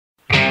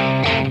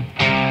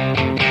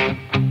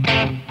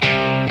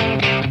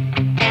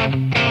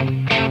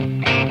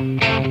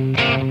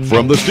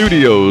From the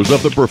studios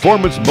of the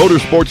Performance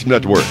Motorsports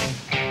Network,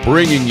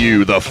 bringing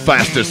you the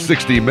fastest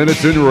 60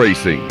 minutes in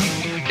racing.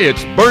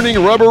 It's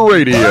Burning Rubber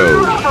Radio.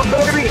 Burning rubber,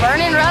 baby.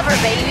 Burning rubber,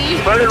 baby.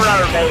 Burning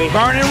rubber, baby.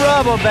 Burning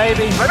rubber,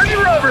 baby.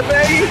 Burning rubber,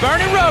 baby.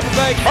 Burning rubber,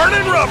 baby.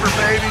 Burning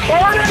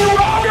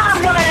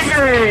rubber,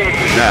 baby.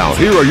 Now,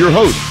 here are your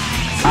hosts.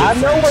 I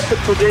know what the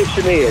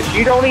prediction is.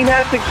 You don't even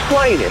have to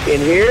explain it.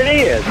 And here it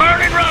is.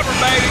 Burning rubber,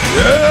 baby.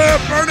 Yeah,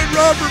 burning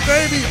rubber,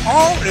 baby.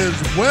 All is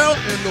well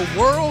in the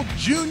world.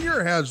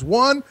 Junior has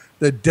won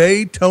the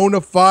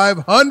Daytona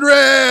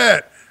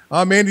 500.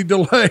 I'm Andy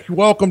DeLay.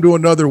 Welcome to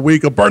another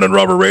week of Burning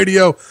Rubber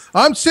Radio.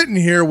 I'm sitting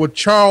here with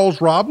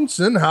Charles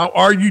Robinson. How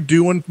are you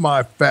doing,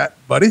 my fat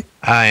buddy?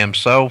 I am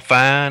so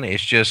fine.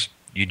 It's just,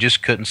 you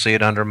just couldn't see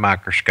it under a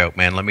microscope,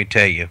 man. Let me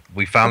tell you.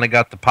 We finally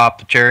got to pop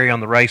the cherry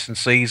on the racing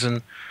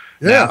season.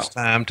 Yeah. Now it's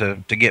time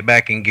to get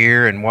back in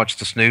gear and watch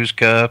the Snooze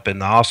Cup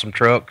and the awesome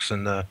trucks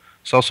and the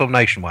So-So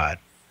Nationwide.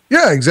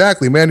 Yeah,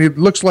 exactly, man. It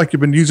looks like you've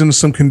been using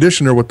some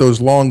conditioner with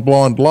those long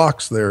blonde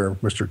locks there,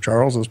 Mr.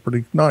 Charles. That's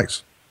pretty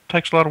nice.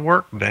 Takes a lot of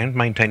work, Dan, to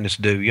maintain this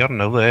do. You ought to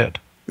know that.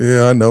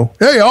 Yeah, I know.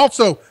 Hey,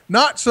 also,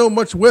 not so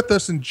much with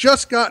us and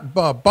just got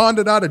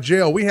bonded out of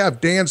jail. We have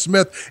Dan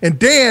Smith. And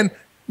Dan,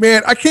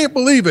 man, I can't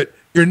believe it.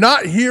 You're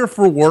not here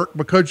for work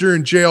because you're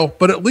in jail,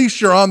 but at least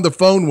you're on the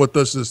phone with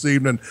us this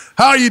evening.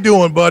 How you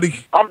doing,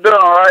 buddy? I'm doing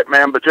all right,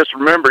 man, but just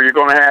remember, you're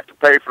going to have to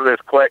pay for this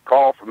collect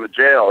call from the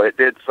jail. It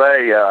did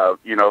say, that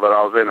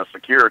I was in a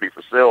security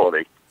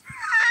facility.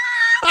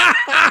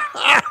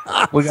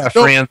 We got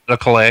friends to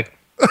collect.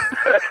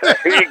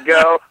 There you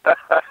go.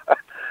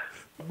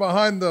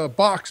 Behind the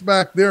box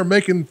back there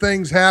making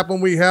things happen,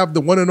 we have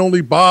the one and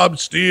only Bob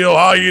Steele.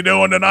 How you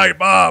doing tonight,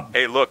 Bob?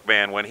 Hey, look,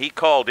 man, when he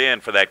called in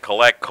for that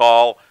collect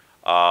call,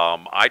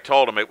 I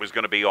told him it was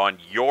going to be on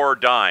your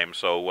dime,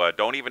 so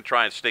don't even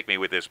try and stick me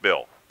with this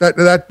bill.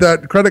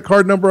 That credit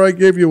card number I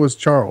gave you was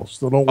Charles,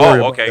 so don't worry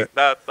about okay.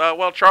 that.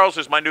 Well, Charles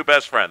is my new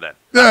best friend then.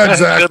 Yeah,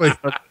 exactly.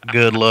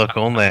 Good luck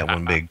on that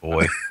one, big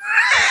boy.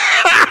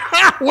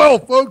 Well,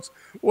 folks,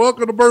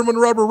 welcome to Burning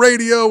Rubber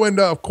Radio, and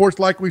of course,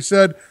 like we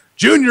said,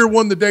 Junior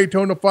won the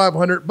Daytona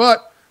 500,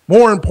 but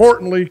more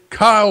importantly,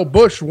 Kyle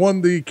Busch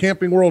won the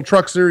Camping World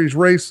Truck Series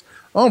race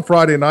on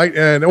Friday night,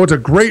 and it was a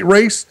great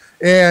race.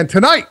 And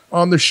tonight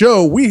on the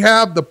show, we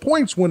have the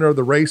points winner of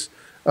the race.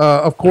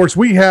 Of course,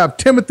 we have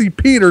Timothy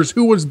Peters,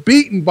 who was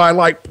beaten by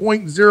like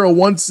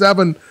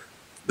 0.017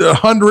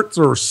 hundredths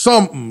or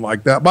something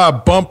like that, by a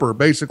bumper,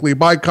 basically,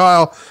 by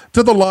Kyle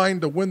to the line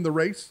to win the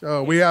race.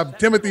 We have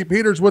Timothy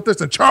Peters with us.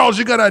 And Charles,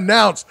 you got to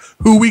announce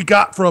who we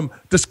got from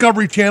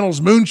Discovery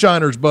Channel's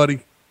Moonshiners,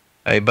 buddy.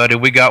 Hey, buddy,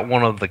 we got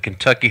one of the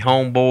Kentucky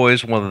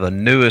homeboys, one of the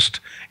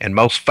newest and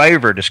most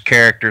favoritest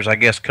characters, I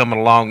guess, coming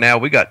along now.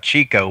 We got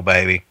Chico,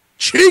 baby.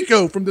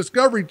 Chico from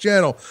Discovery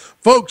Channel.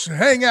 Folks,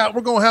 hang out.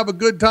 We're going to have a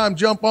good time.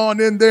 Jump on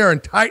in there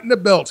and tighten the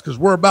belts because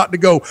we're about to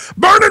go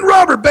burning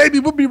rubber, baby.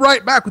 We'll be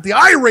right back with the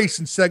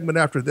iRacing segment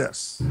after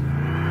this.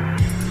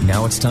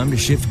 Now it's time to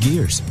shift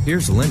gears.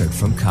 Here's Leonard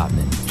from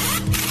Cotman.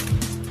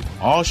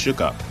 All shook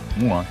up.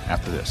 More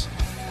after this.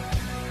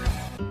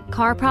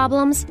 Car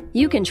problems?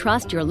 You can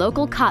trust your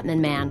local Cotman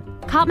man.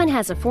 Cotman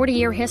has a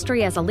 40-year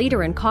history as a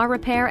leader in car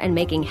repair and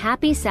making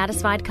happy,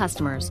 satisfied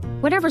customers.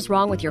 Whatever's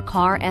wrong with your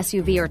car,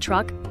 SUV, or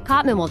truck,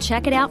 Cotman will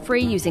check it out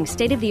free using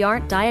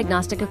state-of-the-art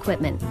diagnostic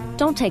equipment.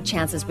 Don't take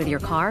chances with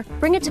your car.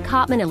 Bring it to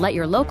Cotman and let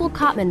your local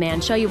Cotman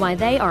man show you why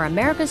they are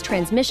America's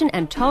transmission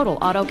and total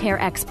auto care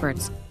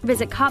experts.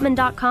 Visit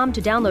Cotman.com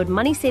to download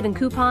money-saving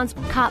coupons.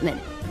 Cotman.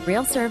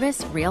 Real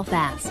service, real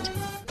fast.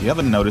 You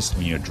ever notice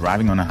when you're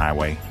driving on the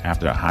highway,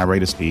 after a high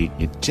rate of speed,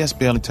 you just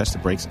barely touch the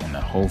brakes and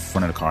the whole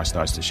front of the car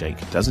starts to shake?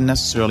 Doesn't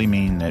necessarily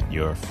mean that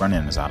your front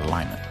end is out of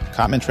alignment.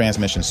 Cotman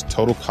Transmission's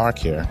Total Car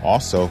Care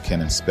also can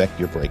inspect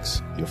your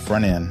brakes, your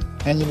front end,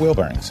 and your wheel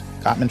bearings.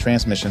 Cotman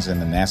Transmissions in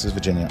Manassas,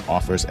 Virginia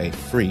offers a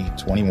free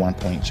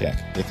 21-point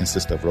check. It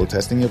consists of road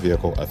testing your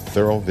vehicle, a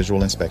thorough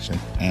visual inspection,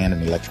 and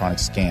an electronic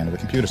scan of the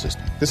computer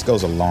system. This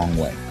goes a long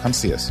way. Come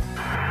see us.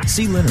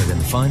 See Leonard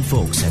and the fine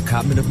folks at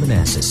Cotman of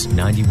Manassas,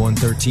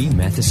 9113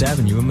 Mathis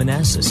Avenue in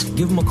Manassas.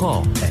 Give them a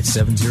call at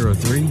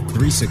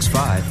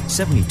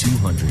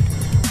 703-365-7200.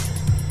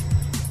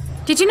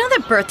 Did you know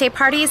that birthday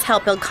parties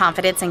help build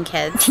confidence in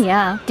kids?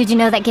 Yeah. Did you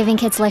know that giving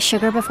kids less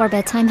sugar before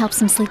bedtime helps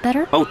them sleep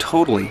better? Oh,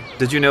 totally.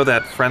 Did you know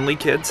that friendly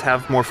kids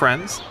have more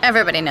friends?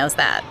 Everybody knows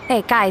that.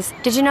 Hey, guys,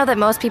 did you know that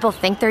most people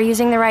think they're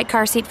using the right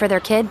car seat for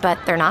their kid, but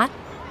they're not?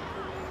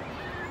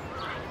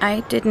 I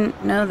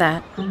didn't know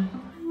that.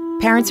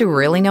 Parents who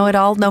really know it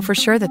all know for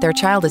sure that their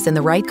child is in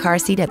the right car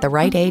seat at the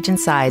right age and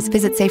size.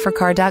 Visit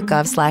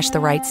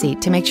safercar.gov/the-right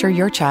seat to make sure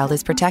your child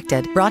is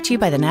protected. Brought to you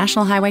by the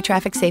National Highway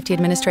Traffic Safety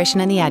Administration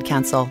and the Ad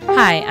Council.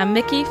 Hi, I'm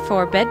Mickey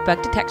for Bed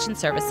Bug Detection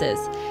Services.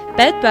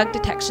 Bed Bug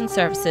Detection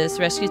Services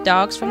rescues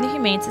dogs from the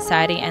Humane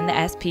Society and the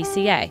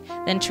SPCA,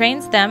 then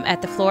trains them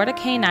at the Florida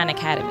Canine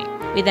Academy.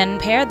 We then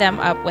pair them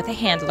up with a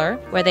handler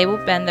where they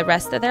will spend the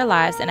rest of their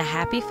lives in a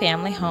happy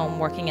family home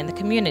working in the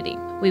community.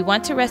 We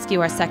want to rescue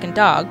our second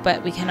dog,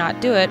 but we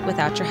cannot do it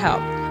without your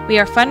help. We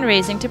are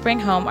fundraising to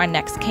bring home our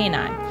next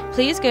canine.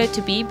 Please go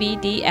to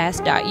bbds.us,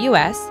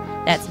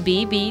 that's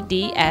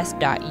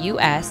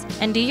bbds.us,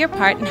 and do your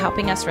part in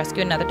helping us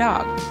rescue another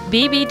dog.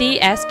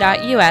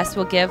 bbds.us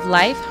will give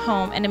life,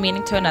 home, and a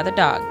meaning to another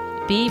dog.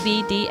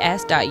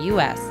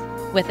 bbds.us.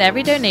 With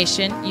every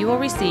donation, you will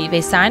receive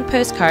a signed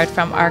postcard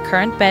from our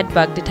current bed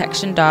bug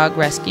detection dog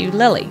rescue,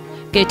 Lily.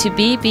 Go to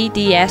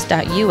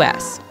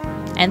bbds.us.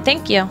 And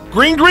thank you.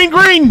 Green, green,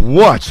 green!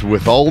 What's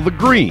with all the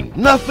green?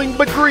 Nothing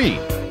but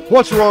green.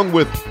 What's wrong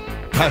with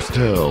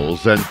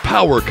pastels and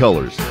power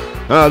colors?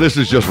 This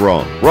is just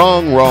wrong.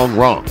 Wrong, wrong,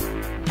 wrong.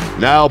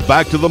 Now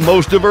back to the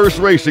most diverse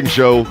racing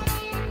show.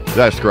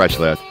 Scratch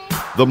that.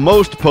 The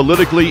most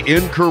politically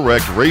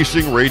incorrect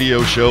racing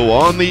radio show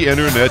on the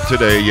internet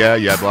today.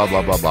 Yeah, blah,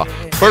 blah, blah, blah.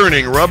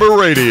 Burning Rubber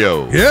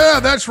Radio.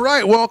 Yeah, that's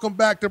right. Welcome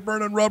back to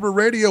Burning Rubber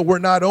Radio. We're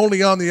not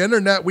only on the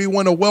internet, we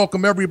want to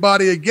welcome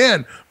everybody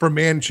again from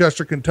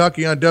Manchester,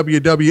 Kentucky on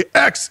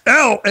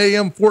WWXL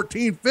AM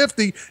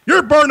 1450.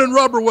 You're burning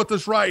rubber with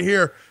us right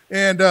here.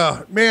 And,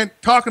 man,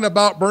 talking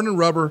about burning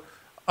rubber,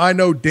 I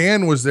know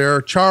Dan was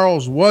there.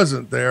 Charles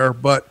wasn't there,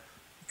 but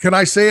can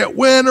I say it?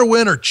 Winner,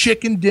 winner,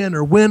 chicken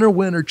dinner. Winner,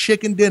 winner,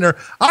 chicken dinner.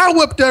 I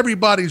whipped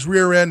everybody's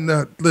rear end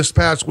this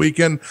past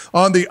weekend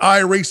on the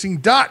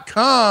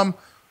iRacing.com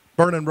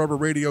Burning Rubber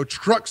Radio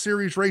Truck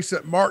Series race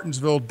at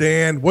Martinsville.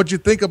 Dan, what'd you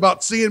think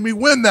about seeing me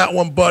win that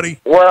one, buddy?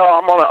 Well,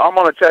 I'm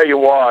gonna tell you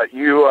what,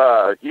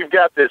 you've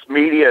got this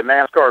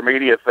NASCAR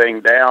media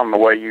thing down the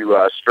way you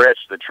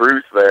stretch the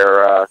truth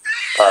there.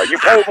 You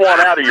pulled one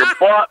out of your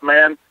butt,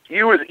 man.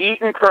 You was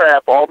eating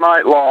crap all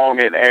night long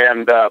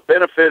and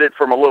benefited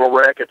from a little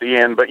wreck at the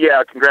end. But,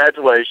 yeah,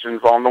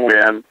 congratulations on the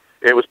win.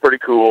 It was pretty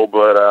cool.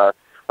 But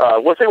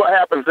we'll see what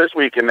happens this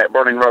week in that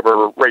Burning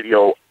Rubber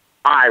Radio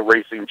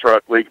iRacing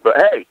Truck League. But,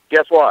 hey,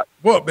 guess what?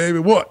 What, baby,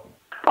 what?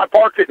 I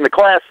parked it in the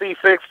Class C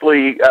Fixed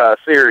League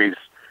Series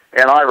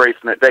and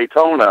iRacing at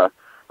Daytona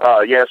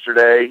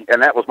yesterday,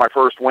 and that was my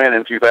first win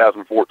in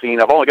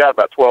 2014. I've only got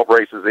about 12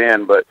 races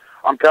in, but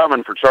I'm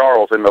coming for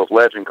Charles in those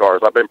legend cars.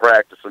 I've been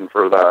practicing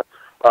for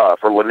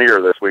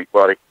Lanier this week,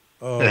 buddy.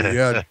 Oh,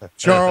 yeah.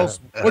 Charles,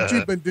 what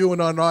you been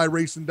doing on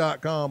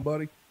iRacing.com,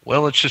 buddy?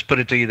 Well, let's just put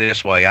it to you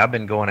this way. I've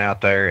been going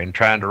out there and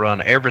trying to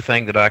run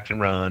everything that I can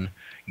run,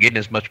 getting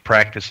as much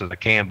practice as I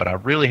can, but I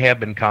really have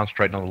been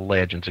concentrating on the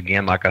legends.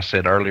 Again, like I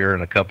said earlier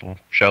in a couple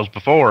shows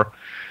before,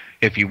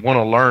 if you want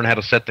to learn how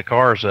to set the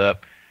cars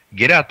up,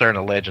 get out there in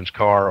a Legends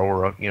car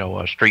or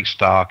a street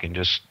stock and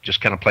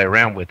just kind of play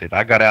around with it.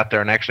 I got out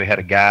there and actually had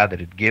a guy that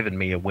had given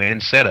me a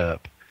win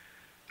setup.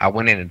 I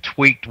went in and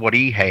tweaked what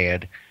he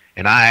had,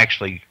 and I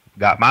actually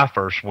got my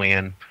first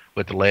win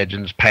with the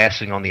Legends,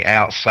 passing on the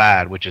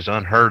outside, which is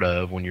unheard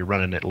of when you're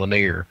running at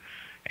Lanier.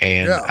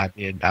 And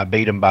yeah. I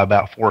beat him by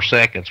about 4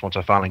 seconds once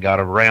I finally got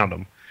around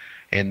him.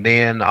 And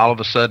then all of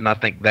a sudden, I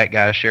think that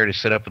guy shared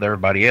his setup with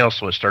everybody else,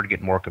 so it started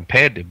getting more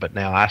competitive. But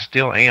now I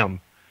still am.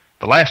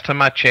 The last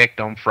time I checked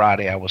on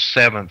Friday, I was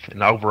 7th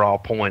in overall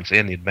points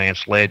in the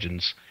Advanced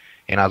Legends,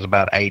 and I was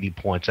about 80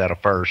 points out of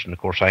first. And, of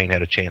course, I ain't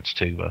had a chance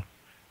to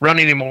run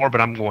anymore,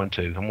 but I'm going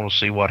to. I'm going to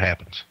see what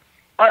happens.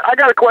 I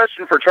got a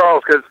question for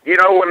Charles, because,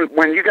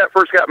 when you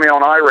first got me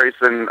on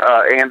iRacing,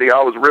 Andy,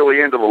 I was really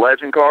into the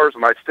legend cars,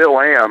 and I still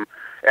am.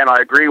 And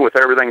I agree with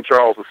everything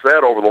Charles has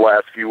said over the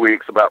last few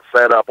weeks about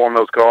setup on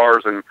those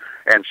cars and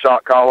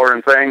shock collar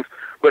and things.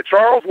 But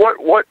Charles,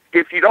 what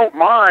if you don't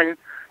mind,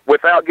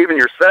 without giving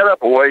your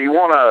setup away, you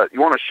wanna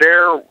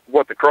share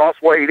what the cross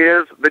weight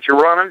is that you're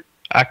running?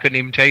 I couldn't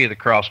even tell you the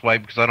cross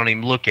weight because I don't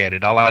even look at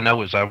it. All I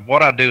know is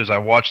what I do is I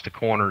watch the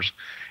corners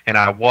and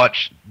I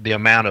watch the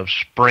amount of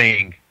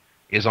spring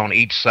is on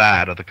each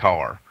side of the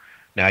car.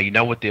 Now,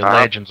 with the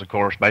Legends, of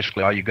course,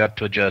 basically all you got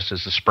to adjust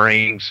is the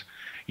springs.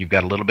 You've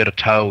got a little bit of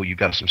toe. You've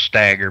got some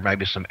stagger,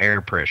 maybe some air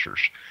pressures.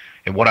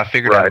 And what I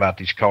figured out about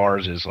these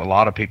cars is a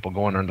lot of people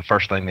go in there and the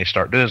first thing they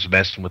start doing is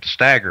messing with the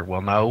stagger.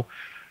 Well, no,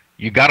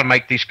 you got to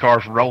make these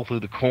cars roll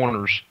through the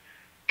corners,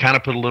 kind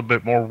of put a little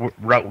bit more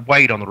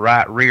weight on the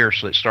right rear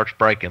so it starts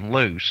breaking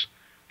loose.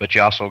 But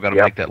you also got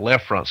to make that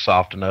left front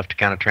soft enough to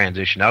kind of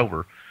transition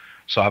over.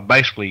 So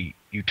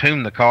you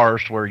tune the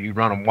cars to where you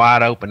run them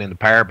wide open in the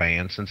power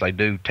band, since they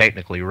do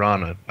technically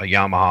run a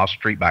Yamaha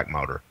street bike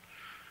motor.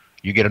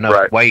 You get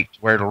enough weight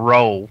where it'll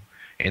roll,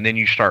 and then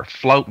you start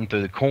floating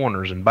through the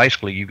corners, and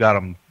basically you got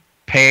them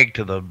pegged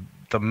to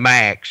the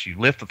max. You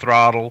lift the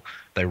throttle,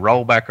 they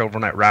roll back over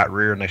on that right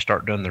rear, and they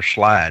start doing their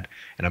slide.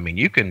 And, I mean,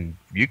 you can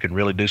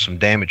really do some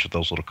damage with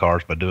those little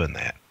cars by doing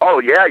that. Oh,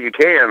 yeah, you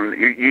can.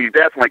 You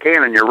definitely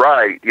can, and you're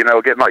right.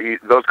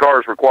 Those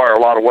cars require a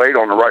lot of weight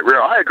on the right rear.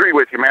 I agree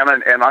with you, man,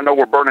 and I know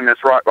we're burning this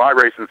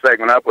iRacing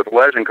segment up with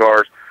legend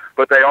cars,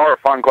 but they are a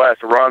fun class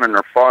to run, and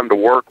they're fun to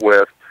work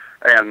with.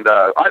 And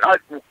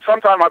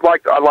sometime I'd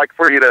like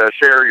for you to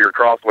share your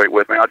crossweight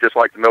with me. I'd just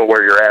like to know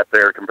where you're at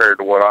there compared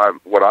to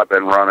what I've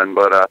been running.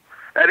 But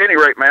at any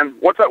rate, man,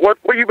 what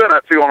you been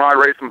up to on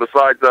iRacing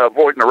besides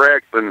avoiding the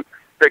wrecks and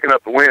picking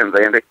up the wins,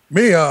 Andy?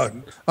 Me,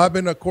 I've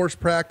been, of course,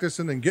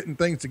 practicing and getting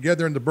things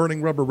together in the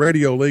Burning Rubber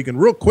Radio League. And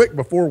real quick,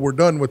 before we're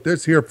done with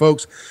this here,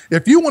 folks,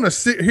 if you want to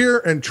sit here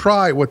and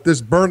try what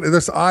this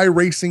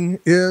iRacing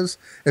is,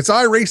 it's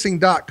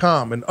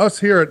iRacing.com. And us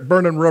here at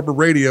Burning Rubber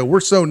Radio, we're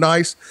so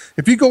nice.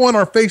 If you go on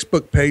our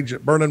Facebook page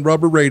at Burning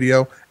Rubber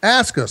Radio,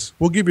 ask us.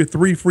 We'll give you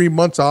 3 free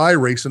months of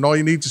iRacing. All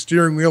you need is a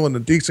steering wheel and a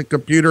decent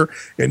computer,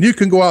 and you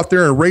can go out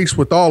there and race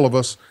with all of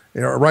us,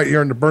 right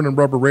here in the Burning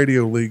Rubber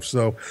Radio League.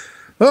 So,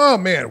 oh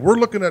man, we're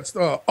looking at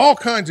all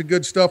kinds of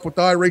good stuff with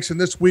iRacing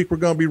this week. We're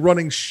going to be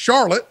running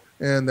Charlotte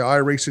and the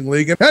iRacing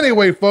League. And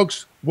anyway,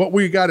 folks, what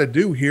we got to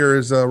do here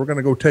is we're going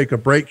to go take a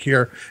break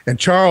here. And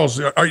Charles,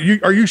 are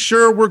you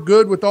sure we're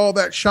good with all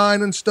that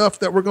shine and stuff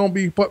that we're going to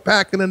be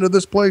packing into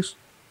this place?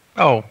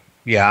 Oh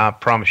yeah, I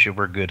promise you,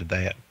 we're good at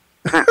that.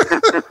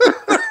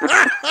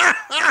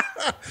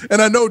 And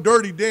I know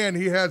Dirty Dan,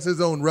 he has his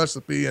own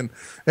recipe. And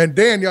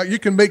Dan, you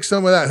can make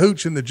some of that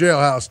hooch in the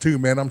jailhouse too,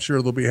 man. I'm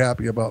sure they'll be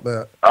happy about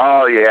that.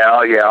 Oh, yeah.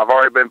 I've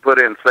already been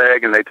put in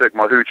SEG, and they took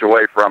my hooch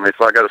away from me,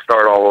 so I got to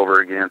start all over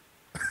again.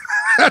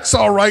 That's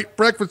all right.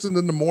 Breakfast in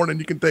the morning,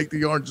 you can take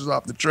the oranges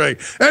off the tray.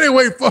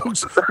 Anyway,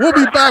 folks, we'll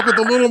be back with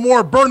a little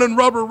more Burning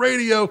Rubber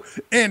Radio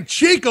and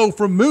Chico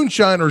from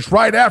Moonshiners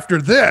right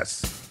after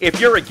this. If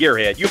you're a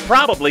gearhead, you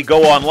probably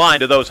go online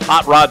to those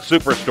hot rod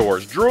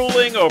superstores,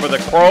 drooling over the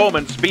chrome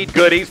and speed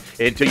goodies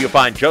until you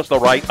find just the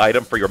right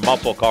item for your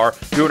muscle car,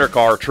 tuner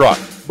car, truck.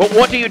 But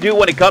what do you do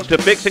when it comes to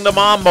fixing the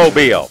mom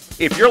mobile?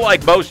 If you're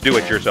like most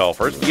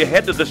do-it-yourselfers, you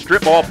head to the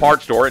strip mall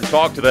parts store and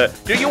talk to the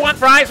 "Do you want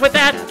fries with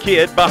that?"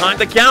 kid behind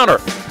the counter.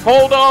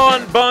 Hold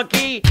on,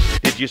 Bunky.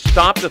 Did you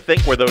stop to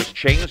think where those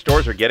chain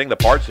stores are getting the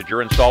parts that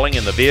you're installing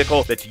in the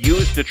vehicle that's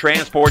used to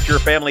transport your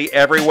family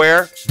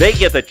everywhere? They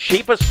get the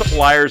cheapest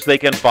suppliers they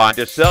can find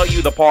to sell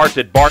you the parts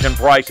at bargain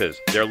prices.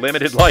 Their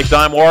limited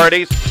lifetime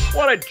warranties?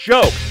 What a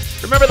joke.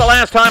 Remember the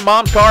last time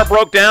Mom's car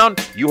broke down?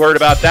 You heard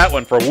about that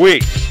one for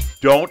weeks.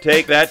 Don't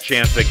take that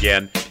chance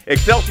again.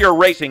 Excelsior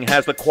Racing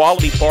has the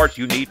quality parts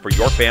you need for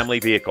your family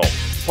vehicle.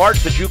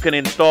 Parts that you can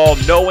install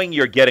knowing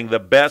you're getting the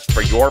best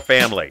for your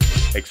family.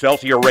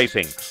 Excelsior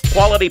Racing.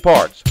 Quality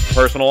parts,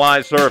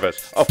 personalized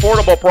service,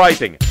 affordable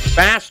pricing,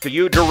 fast to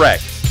you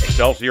direct.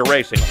 Excelsior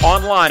Racing.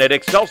 Online at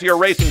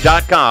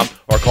excelsiorracing.com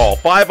or call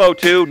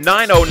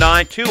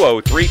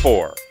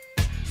 502-909-2034.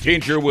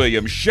 Tincher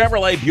Williams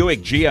Chevrolet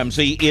Buick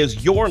GMC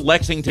is your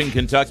Lexington,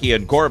 Kentucky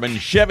and Corbin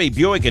Chevy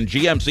Buick and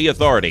GMC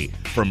authority.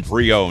 From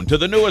pre-owned to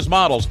the newest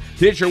models,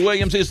 Tincher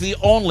Williams is the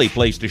only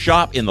place to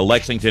shop in the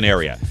Lexington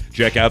area.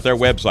 Check out their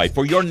website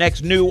for your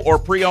next new or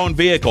pre-owned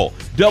vehicle,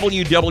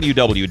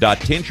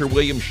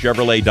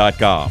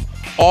 www.tincherwilliamschevrolet.com.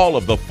 All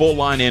of the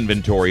full-line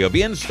inventory of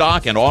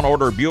in-stock and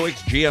on-order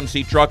Buicks,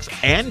 GMC trucks,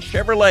 and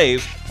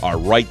Chevrolets are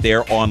right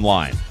there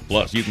online.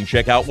 Plus, you can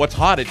check out what's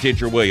hot at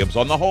Tincher Williams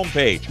on the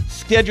homepage.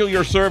 Schedule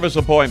your service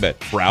appointment.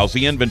 Browse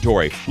the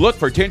inventory. Look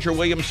for Tincher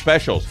Williams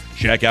specials.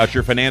 Check out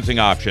your financing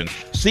options.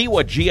 See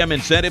what GM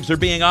incentives are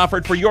being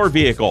offered for your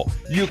vehicle.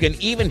 You can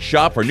even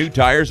shop for new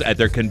tires at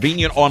their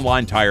convenient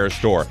online tire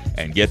store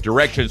and get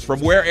directions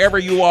from wherever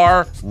you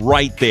are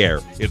right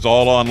there. It's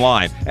all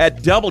online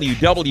at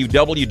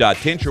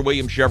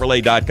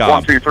www.tincherwilliamschevrolet.com.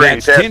 1, 2, 3,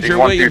 That's testing, Tincher 1,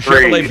 2, Williams 3,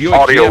 Chevrolet Buick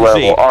audio GMC,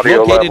 level,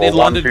 audio located level, in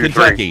London, 1, 2, 3.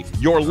 Kentucky.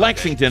 Your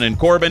Lexington and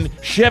Corbin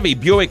Chevy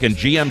Buick and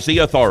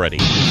GMC authority.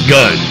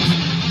 Guns,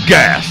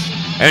 gas,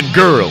 and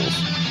girls.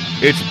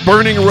 It's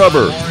Burning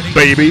Rubber,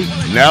 baby.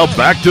 Now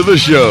back to the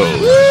show.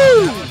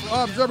 Woo!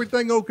 Is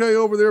everything okay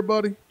over there,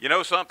 buddy? You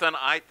know something?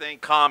 I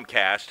think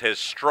Comcast has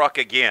struck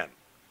again.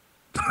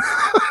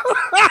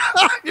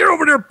 You're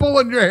over there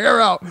pulling your hair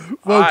out,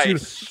 folks. I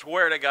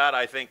swear to God,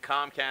 I think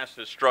Comcast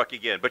has struck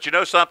again. But you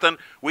know something?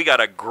 We got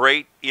a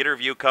great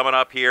interview coming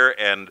up here,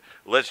 and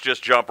let's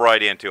just jump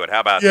right into it.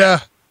 How about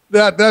that?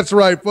 Yeah, that's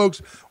right,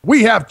 folks.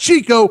 We have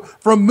Chico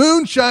from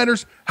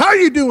Moonshiners. How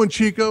you doing,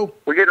 Chico?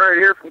 We getting ready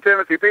to hear from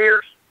Timothy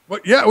Peters? Well,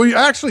 yeah, we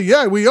are. How's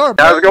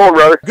it going,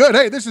 brother? Good.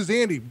 Hey, this is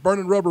Andy,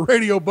 Burning Rubber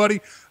Radio, buddy.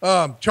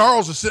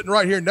 Charles is sitting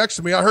right here next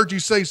to me. I heard you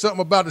say something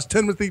about his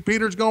Timothy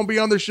Peters going to be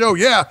on the show.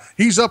 Yeah,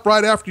 he's up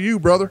right after you,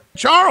 brother.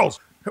 Charles,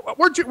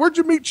 where'd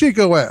you meet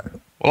Chico at?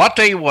 Well, I'll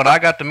tell you what, I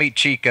got to meet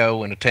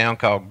Chico in a town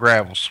called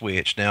Gravel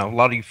Switch. Now, a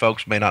lot of you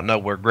folks may not know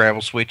where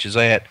Gravel Switch is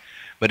at,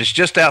 but it's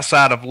just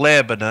outside of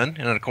Lebanon,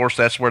 and of course,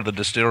 that's where the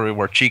distillery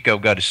where Chico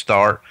got his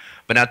start.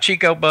 But now,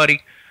 Chico,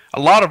 buddy, a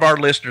lot of our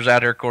listeners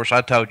out here, of course,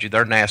 I told you,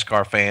 they're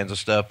NASCAR fans and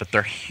stuff, but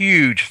they're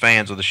huge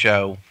fans of the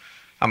show.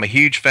 I'm a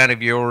huge fan of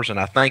yours, and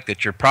I think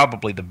that you're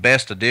probably the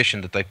best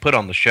addition that they put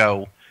on the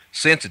show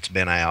since it's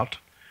been out.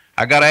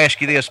 I got to ask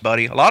you this,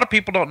 buddy. A lot of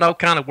people don't know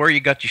kind of where you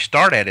got your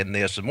start at in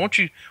this, and won't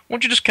you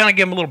just kind of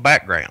give them a little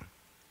background?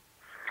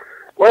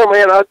 Well,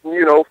 man, I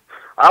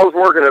was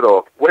working at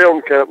a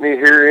welding company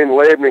here in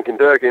Lebanon,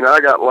 Kentucky, and I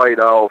got laid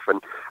off,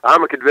 and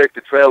I'm a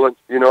convicted felon.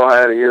 You know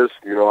how it is.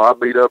 You know, I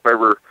beat up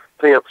every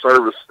temp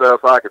service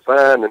stuff I could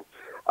find, and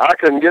I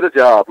couldn't get a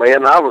job,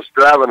 man. I was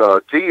driving a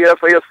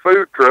GFS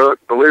food truck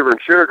delivering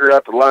sugar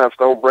out to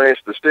Limestone Branch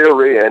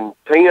Distillery, and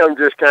Tim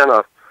just kind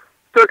of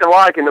took a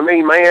liking to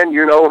me, man.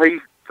 You know, he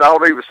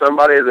thought he was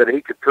somebody that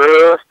he could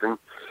trust, and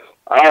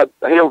I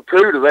held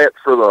true to that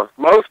for the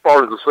most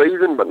part of the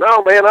season. But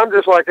no, man, I'm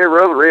just like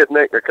every other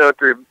redneck in the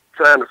country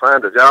trying to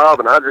find a job,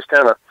 and I just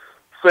kind of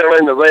fell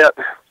into that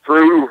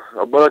through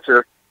a bunch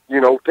of,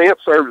 temp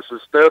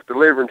services stuff,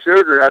 delivering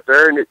sugar out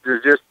there, and it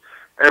was just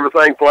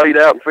everything played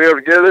out and fell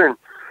together, and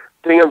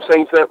Tim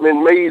seen something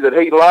in me that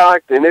he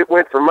liked, and it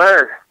went from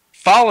there.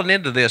 Falling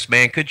into this,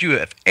 man, could you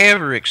have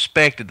ever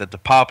expected that the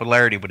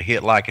popularity would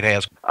hit like it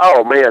has?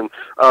 Oh, man,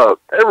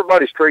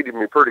 everybody's treated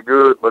me pretty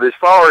good, but as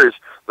far as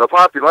the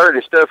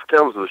popularity stuff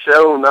comes to the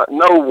show,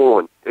 no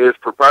one is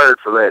prepared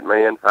for that,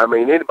 man. I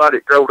mean, anybody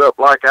that growed up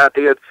like I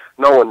did,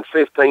 knowing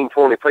 15,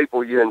 20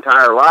 people your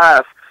entire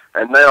life,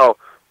 and now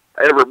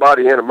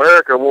everybody in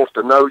America wants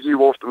to know you,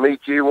 wants to meet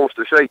you, wants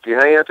to shake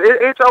your hands.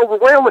 It's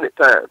overwhelming at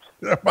times.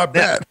 My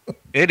bad.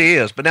 It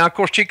is. But now, of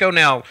course, Chico,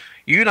 now,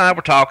 you and I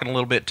were talking a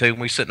little bit, too, when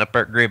we were sitting up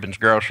there at Gribbins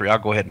Grocery. I'll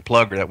go ahead and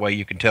plug her. That way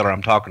you can tell her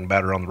I'm talking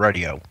about her on the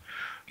radio.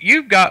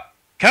 You've got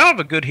kind of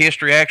a good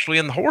history, actually,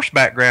 in the horse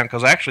background,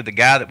 because actually the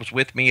guy that was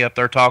with me up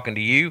there talking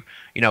to you,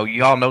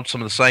 you all know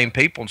some of the same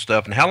people and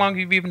stuff. And how long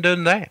have you even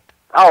done that?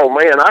 Oh,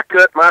 man, I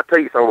cut my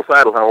teeth on a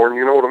saddle horn,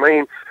 you know what I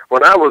mean?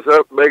 When I was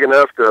up big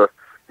enough to,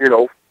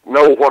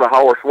 know what a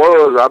horse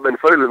was, I've been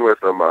fooling with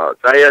them.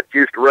 Dad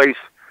used to race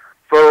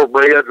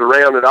thoroughbreds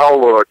around at all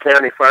the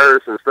county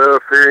fairs and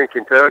stuff here in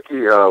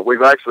Kentucky.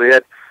 We've actually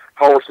had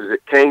horses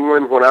at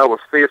Kingman. When I was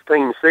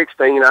 15,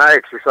 16, I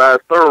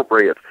exercised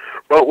thoroughbreds.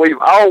 But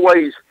we've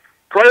always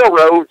trail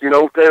roads,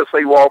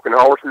 Tennessee walking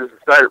horses and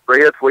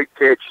standardbreds. We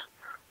catch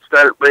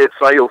standardbred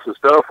sales and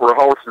stuff where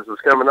horses was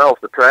coming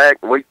off the track,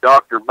 and we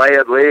doctor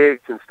bad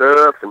legs and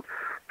stuff and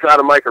try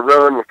to make a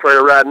run with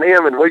trail riding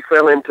them, and we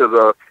fell into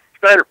the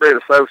Standardbred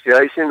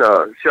Association,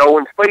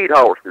 showing speed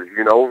horses,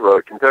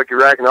 the Kentucky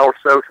Racing Horse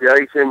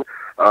Association,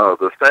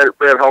 the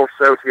Standardbred Horse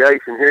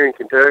Association here in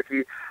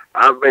Kentucky.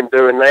 I've been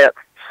doing that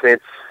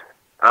since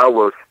I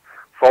was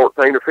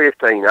 14 or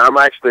 15. I'm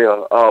actually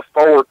a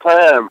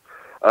four-time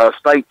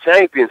state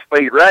champion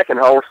speed racing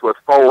horse with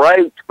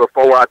 4-H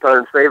before I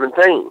turned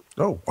 17.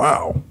 Oh,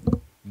 wow.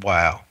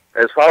 Wow.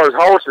 As far as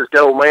horses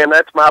go, man,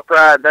 that's my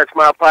pride, that's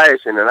my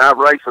passion, and I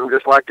race them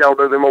just like y'all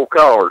do them old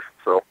cars.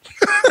 So,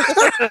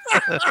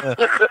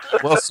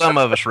 well, some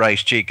of us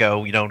race,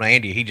 Chico.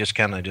 Andy, he just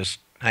kind of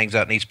hangs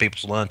out and eats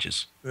people's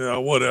lunches. Yeah,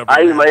 whatever.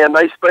 Hey, man,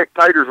 they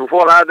spectators of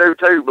what I do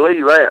too.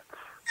 Believe that.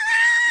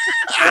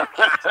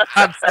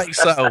 I'd say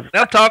so.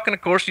 Now, talking, of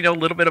course, a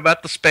little bit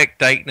about the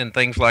spectating and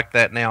things like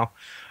that. Now,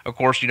 of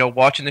course,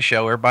 watching the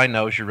show, everybody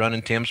knows you're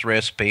running Tim's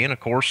Recipe, and of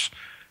course,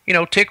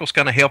 Tickle's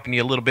kind of helping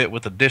you a little bit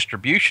with the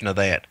distribution of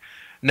that.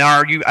 Now,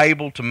 are you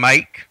able to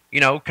make,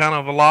 kind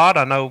of a lot?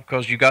 I know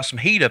because you got some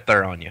heat up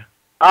there on you.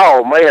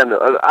 Oh, man,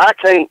 I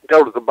can't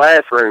go to the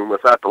bathroom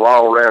without the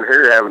law around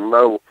here having to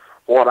know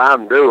what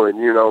I'm doing.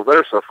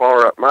 They're so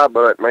far up my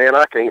butt, man,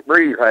 I can't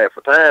breathe half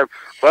the time.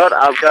 But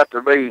I've got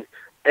to be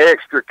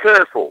extra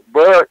careful.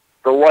 But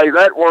the way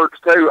that works,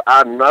 too,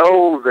 I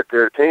know that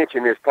their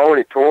attention is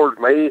pointed towards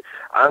me.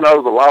 I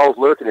know the law's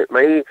looking at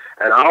me,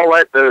 and all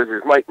that does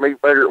is make me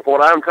better at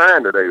what I'm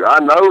trying to do.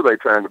 I know they're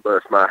trying to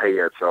bust my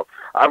head, so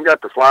I've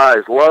got to fly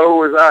as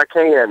low as I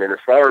can. And as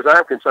far as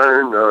I'm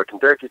concerned,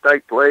 Kentucky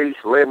State Police,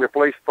 Lebanon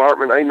Police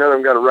Department, ain't none of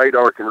them got a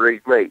radar can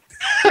read me.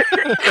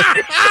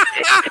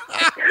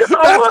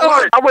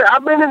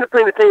 I've been in the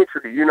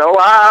penitentiary,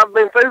 I've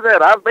been through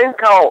that. I've been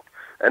caught.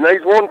 And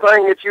there's one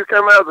thing that you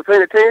come out of the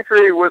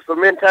penitentiary with the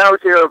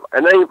mentality of,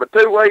 and there ain't but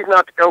two ways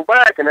not to go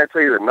back, and that's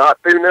either not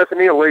do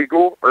nothing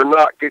illegal or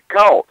not get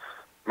caught.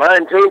 My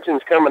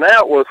intentions coming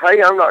out was,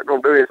 hey, I'm not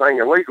going to do anything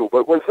illegal.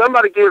 But when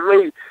somebody gives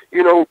me,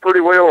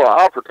 pretty well an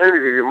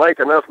opportunity to make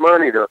enough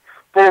money to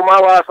pull my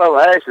life out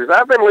of the ashes,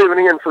 I've been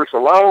living in for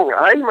so long.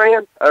 Hey,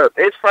 man,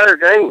 it's fair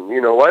game.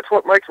 That's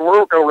what makes the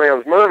world go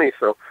round is money.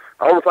 So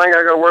the only thing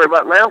I got to worry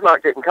about now is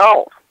not getting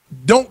caught.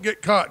 Don't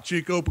get caught,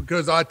 Chico,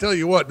 because I tell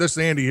you what, this is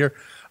Andy here.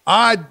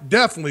 I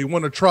definitely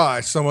want to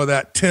try some of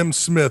that Tim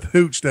Smith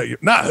hooch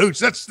not hooch.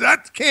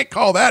 That can't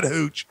call that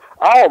hooch.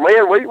 Oh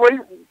man,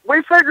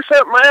 we figure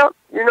something out.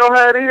 You know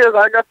how it is.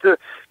 I got to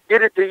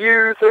get it to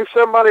you through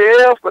somebody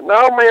else, but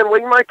no, man,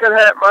 we can make that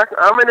happen.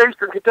 I'm in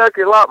Eastern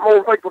Kentucky a lot more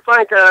than people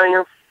think I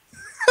am.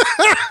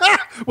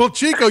 Well,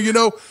 Chico,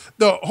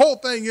 the whole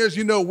thing is,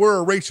 we're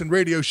a racing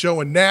radio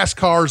show and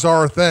NASCAR's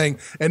our thing,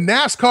 and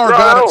NASCAR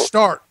got its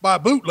start by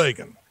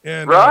bootlegging.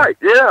 And, right,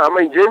 yeah. I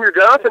mean, Junior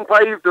Johnson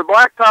paved the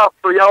blacktop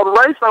for y'all to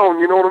race on,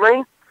 you know what I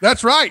mean?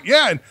 That's right,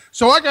 yeah. And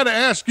so I got to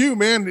ask you,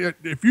 man,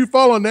 if you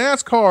follow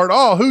NASCAR at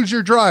all, who's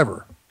your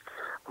driver?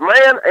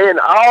 Man, in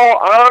all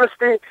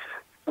honesty,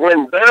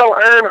 when Dale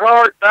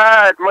Earnhardt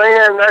died,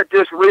 man, that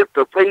just ripped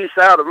a piece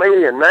out of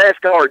me, and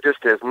NASCAR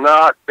just has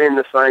not been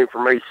the same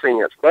for me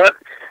since. But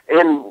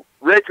in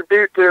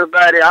retributive to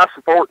everybody, I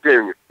support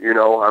Junior.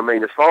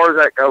 As far as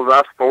that goes,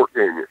 I support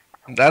Junior.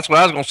 That's what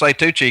I was going to say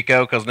too,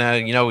 Chico, because now,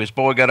 his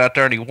boy got out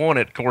there and he won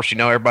it. Of course,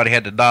 everybody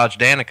had to dodge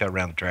Danica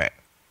around the track.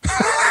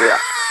 Yeah.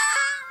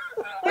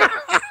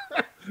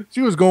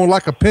 She was going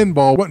like a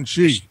pinball, wasn't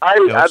she?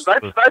 That's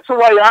the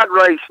way I'd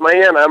race,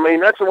 man. I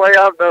mean, that's the way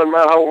I've done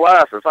my whole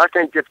life. If I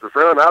can't get to the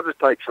front, I'll just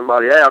take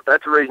somebody out.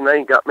 That's the reason they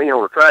ain't got me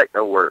on the track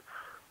nowhere.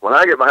 When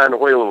I get behind the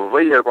wheel of a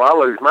vehicle, I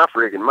lose my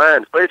friggin'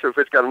 mind, especially if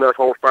it's got enough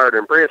horsepower to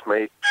impress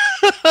me.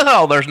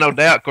 Oh, there's no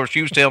doubt. Of course,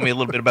 you was telling me a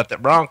little bit about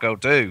that Bronco,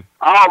 too.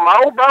 Oh,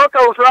 my old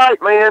Bronco's right,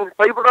 man.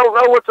 People don't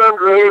know what's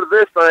under the hood of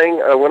this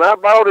thing. When I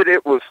bought it,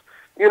 it was,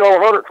 you know,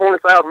 a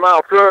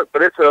 120,000-mile truck,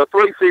 but it's a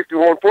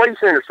 351 Police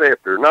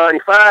Interceptor,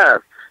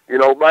 95. You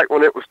know, back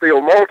when it was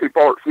still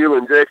multi-part fuel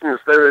injection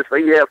instead of this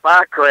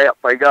EFI crap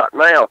they got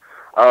now.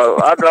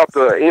 I dropped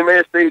the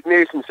MSD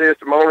ignition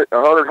system on it, a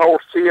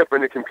 100-horse chip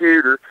in the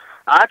computer.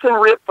 I can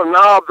rip the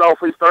knobs off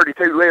these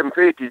 32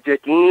 1150s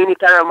just any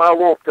time I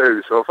want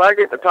to. So if I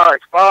get in a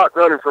tight spot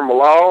running from the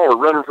law or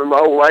running from the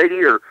old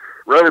lady or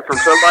running from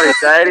somebody's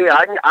daddy,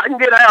 I can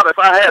get out if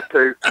I have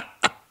to.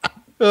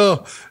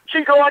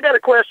 Chico, I got a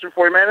question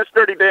for you, man. It's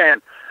Dirty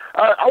Dan.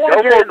 I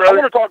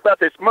want to talk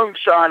about this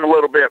moonshine a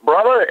little bit,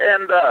 brother.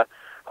 And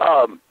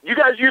you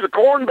guys use a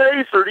corn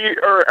base, or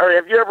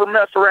have you ever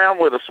messed around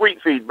with a sweet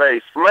feed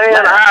base?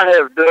 Man, I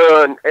have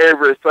done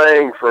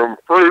everything from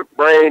fruit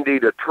brandy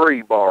to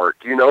tree bark.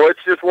 You know, it's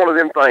just one of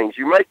them things.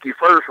 You make your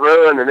first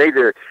run, and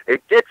either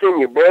it gets in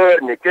your blood,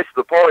 and it gets to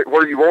the point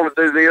where you want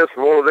to do this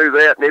and want to do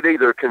that, and it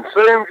either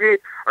consumes you,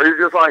 or you're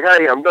just like,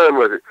 hey, I'm done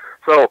with it.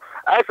 So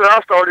after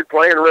I started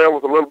playing around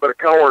with a little bit of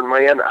corn,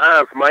 man,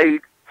 I've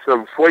made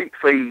some sweet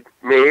feed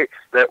mix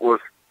that was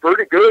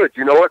pretty good.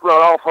 You know, it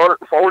run off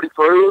 140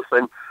 proof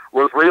and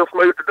was real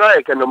smooth to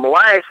drink. And the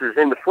molasses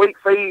in the sweet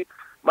feed,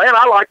 man,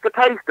 I like the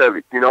taste of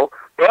it, you know.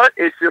 But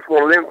it's just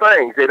one of them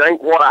things. It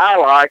ain't what I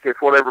like,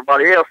 it's what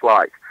everybody else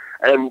likes.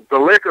 And the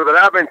liquor that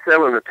I've been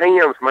selling to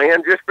Tim's,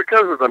 man, just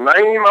because of the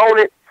name on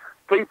it,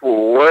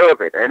 people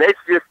love it. And it's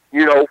just,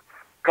 you know,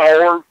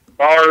 corn,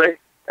 barley,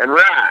 and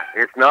rye.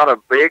 It's not a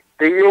big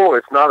deal.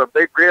 It's not a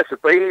big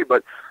recipe,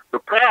 but the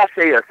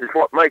process is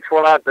what makes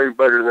what I do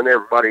better than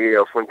everybody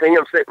else. When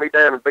Tim set me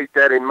down and beat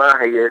that in my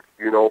head,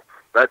 you know,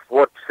 that's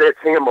what sets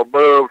him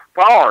above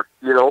par,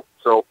 you know.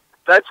 So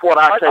that's what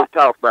I can't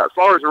talk about. As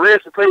far as the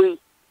recipe,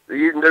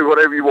 you can do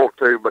whatever you want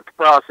to, but the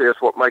process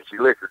what makes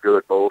your liquor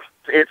good, boys.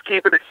 It's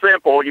keeping it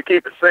simple. You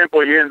keep it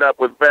simple, you end up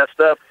with the best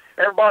stuff.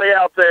 Everybody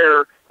out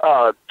there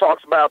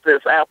talks about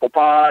this apple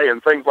pie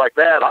and things like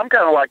that. I'm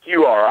kind of like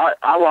you are.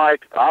 I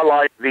like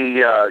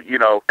the, you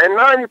know. And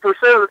 90% of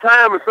the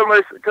time, if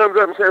somebody comes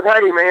up and says,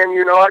 hey, man,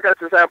 you know, I got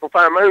this apple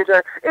pie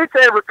moonshine, it's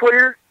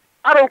Everclear.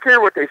 I don't care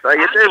what they say.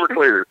 It's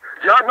Everclear.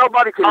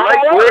 Nobody can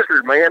make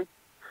liquor, man.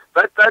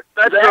 That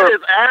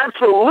is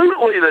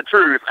absolutely the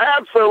truth.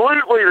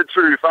 Absolutely the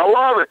truth. I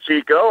love it,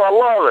 Chico. I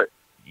love it.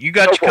 You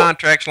got your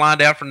contracts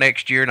lined out for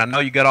next year, and I know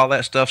you got all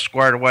that stuff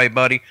squared away,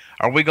 buddy.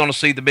 Are we going to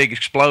see the big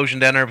explosion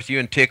down there with you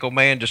and Tickle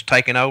Man just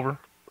taking over?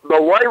 The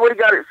way we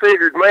got it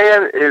figured,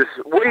 man, is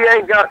we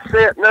ain't got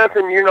set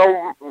nothing. You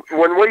know,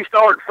 when we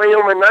start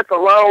filming, that's a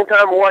long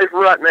time away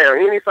from right now.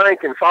 Anything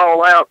can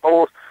fall out,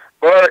 boys.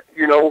 But,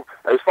 you know,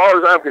 as far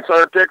as I'm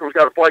concerned, Tickle's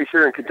got a place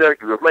here in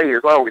Kentucky with me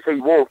as long as he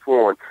wants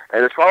one.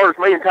 And as far as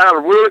me and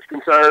Tyler Wood's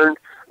concerned,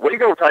 we're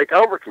going to take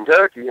over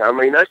Kentucky. I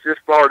mean, that's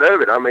just part of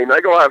it. I mean,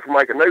 they're going to have to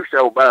make a new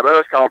show about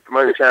us called the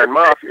Moonshine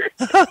Mafia.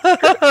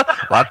 Well,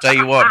 I'll tell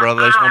you what,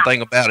 brother, there's one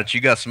thing about it.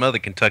 You got some other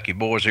Kentucky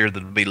boys here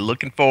that'll be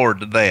looking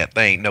forward to that.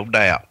 There ain't no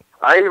doubt.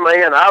 Hey,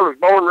 man, I was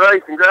born and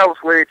raised in Gravel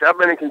Switch. I've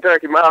been in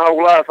Kentucky my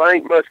whole life. I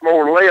ain't much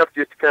more than left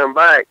just to come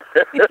back.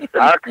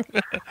 I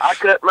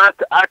cut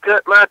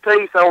my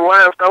teeth on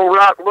limestone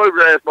rock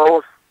bluegrass,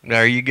 boys.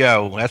 There you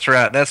go. That's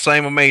right. That's the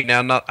same with me.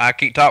 Now, I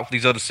keep talking to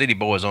these other city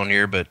boys on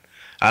here, but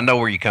I know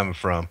where you're coming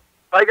from.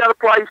 They got a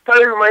place,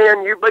 too,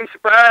 man. You'd be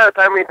surprised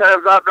how many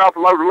times I drop a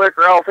load of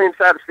liquor off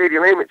inside the city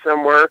limits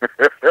somewhere.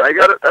 They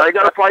got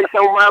a place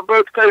on my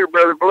books, too,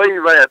 brother.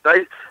 Believe that.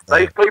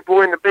 There's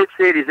people in the big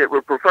cities that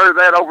would prefer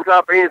that over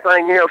top of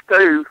anything else,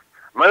 too.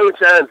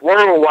 Moonshine's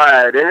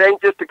worldwide. It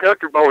ain't just the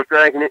country boys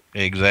drinking it.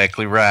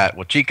 Exactly right.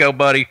 Well, Chico,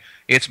 buddy,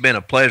 it's been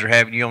a pleasure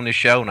having you on this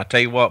show. And I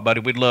tell you what,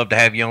 buddy, we'd love to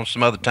have you on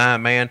some other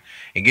time, man,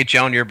 and get you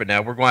on here. But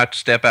now we're going to have to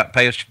step out and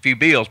pay us a few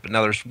bills. But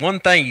now there's one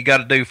thing you got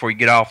to do before you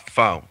get off the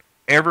phone.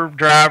 Every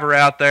driver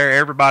out there,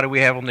 everybody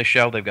we have on this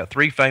show, they've got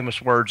 3 famous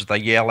words that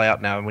they yell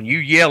out. Now, when you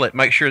yell it,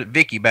 make sure that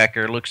Vicky back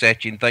there looks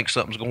at you and thinks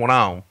something's going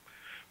on.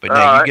 But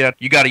now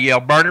you got to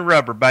yell burning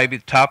rubber, baby,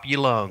 at the top of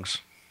your lungs.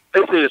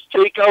 This is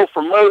Chico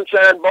from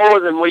Moonshine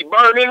Boys, and we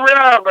burning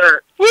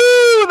rubber.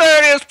 Woo!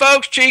 There it is,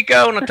 folks,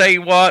 Chico. And I tell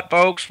you what,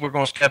 folks, we're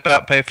going to step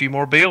out and pay a few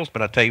more bills.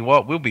 But I tell you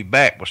what, we'll be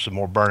back with some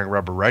more Burning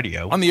Rubber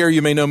Radio. On the air,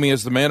 you may know me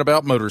as the man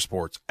about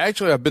motorsports.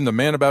 Actually, I've been the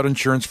man about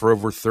insurance for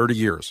over 30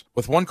 years.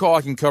 With one call,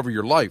 I can cover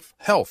your life,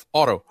 health,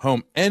 auto,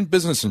 home, and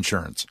business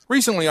insurance.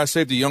 Recently, I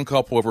saved a young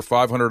couple over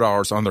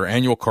 $500 on their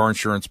annual car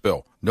insurance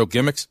bill. No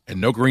gimmicks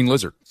and no green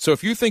lizard. So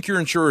if you think your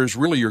insurer is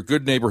really your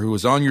good neighbor who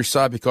is on your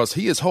side because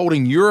he is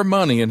holding your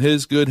money in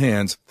his good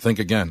hands, think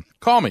again.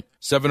 Call me,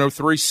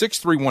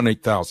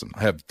 703-631-8000.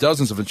 I have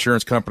dozens of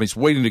insurance companies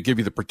waiting to give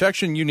you the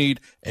protection you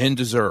need and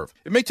deserve.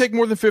 It may take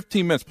more than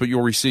 15 minutes, but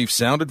you'll receive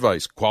sound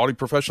advice, quality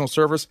professional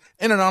service,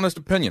 and an honest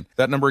opinion.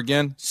 That number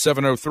again,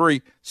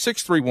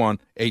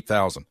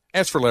 703-631-8000.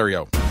 Ask for Larry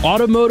O.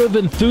 Automotive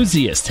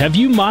enthusiast, have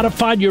you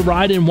modified your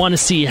ride and want to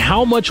see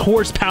how much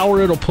horsepower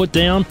it'll put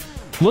down?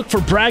 Look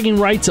for bragging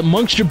rights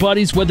amongst your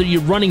buddies, whether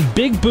you're running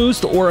big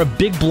boost or a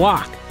big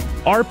block.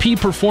 RP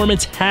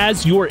Performance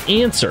has your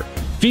answer.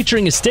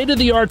 Featuring a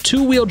state-of-the-art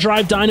two-wheel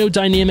drive Dyno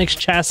Dynamics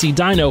chassis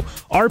dyno,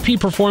 RP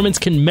Performance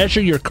can measure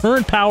your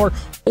current power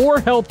or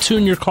help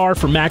tune your car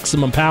for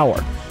maximum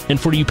power. And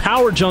for you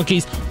power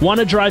junkies, want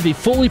to drive a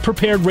fully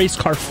prepared race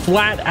car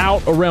flat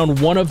out around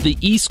one of the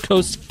East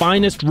Coast's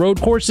finest road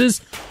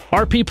courses?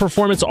 RP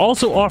Performance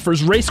also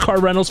offers race car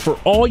rentals for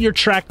all your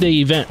track day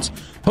events.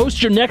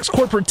 Host your next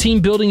corporate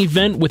team building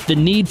event with the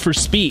need for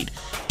speed.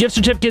 Gift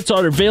certificates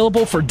are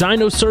available for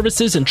dyno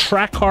services and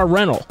track car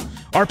rental.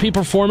 RP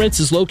Performance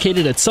is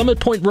located at Summit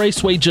Point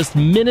Raceway, just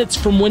minutes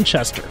from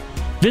Winchester.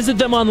 Visit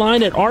them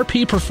online at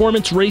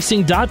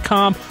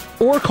rpperformanceracing.com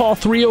or call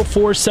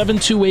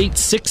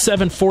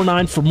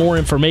 304-728-6749 for more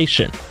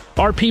information.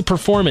 RP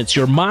Performance,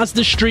 your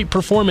Mazda Street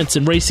performance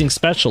and racing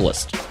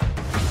specialist.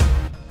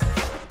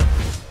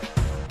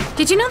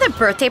 Did you know that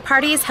birthday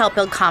parties help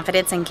build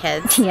confidence in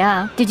kids?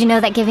 Yeah. Did you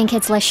know that giving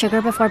kids less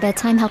sugar before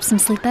bedtime helps them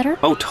sleep better?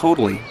 Oh,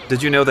 totally.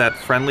 Did you know that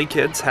friendly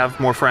kids have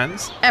more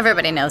friends?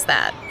 Everybody knows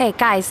that. Hey,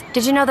 guys,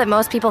 did you know that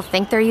most people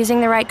think they're using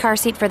the right car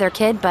seat for their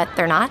kid, but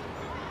they're not?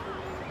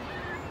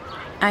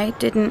 I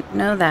didn't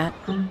know that.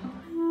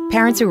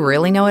 Parents who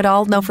really know it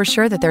all know for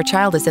sure that their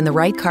child is in the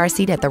right car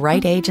seat at the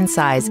right age and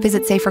size.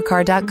 Visit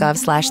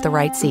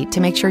safercar.gov/the-right seat to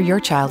make sure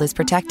your child is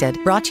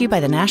protected. Brought to you by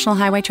the National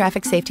Highway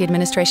Traffic Safety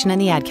Administration and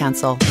the Ad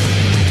Council.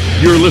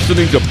 You're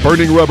listening to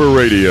Burning Rubber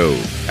Radio.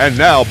 And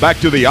now back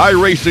to the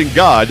iRacing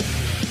god,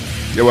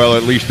 well,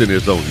 at least in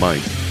his own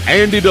mind,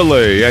 Andy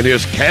DeLay and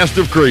his cast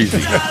of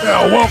crazies.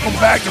 Welcome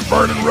back to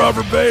Burning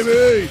Rubber,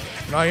 baby.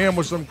 And I am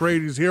with some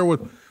crazies here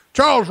with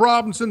Charles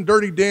Robinson,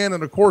 Dirty Dan,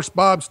 and of course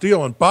Bob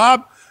Steele. And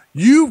Bob,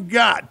 you've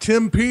got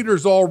Tim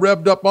Peters all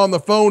revved up on the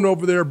phone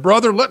over there,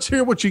 brother. Let's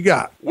hear what you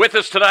got. With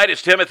us tonight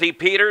is Timothy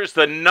Peters,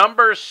 the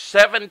number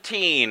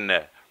 17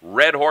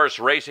 Red Horse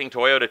Racing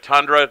Toyota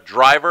Tundra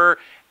driver,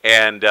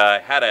 and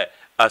had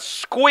a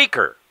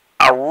squeaker,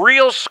 a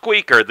real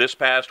squeaker this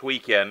past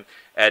weekend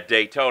at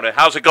Daytona.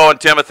 How's it going,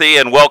 Timothy?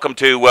 And welcome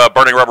to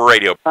Burning Rubber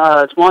Radio.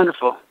 It's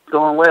wonderful.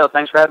 Going well.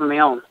 Thanks for having me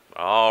on.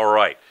 All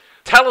right.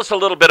 Tell us a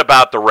little bit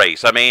about the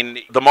race. I mean,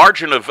 the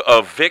margin of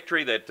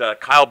victory that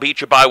Kyle beat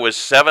you by was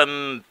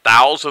 7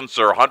 thousandths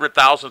or 100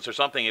 thousandths or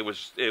something. It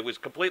was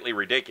completely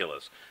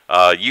ridiculous.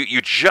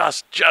 You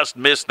just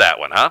missed that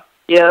one, huh?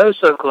 Yeah, it was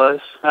so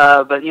close.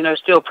 But,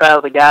 still proud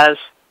of the guys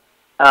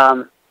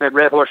at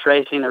Red Horse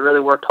Racing that really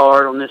worked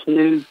hard on this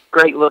new,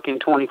 great-looking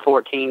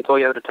 2014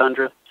 Toyota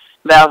Tundra.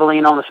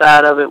 Valvoline on the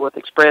side of it with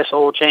express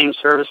oil change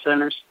service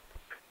centers.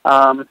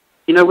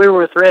 We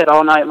were a threat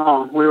all night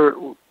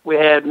long. We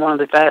had one of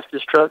the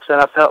fastest trucks that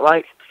I felt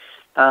like.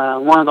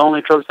 One of the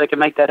only trucks that could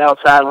make that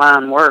outside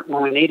line work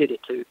when we needed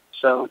it to.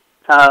 So,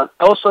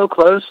 also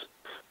close,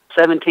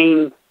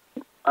 17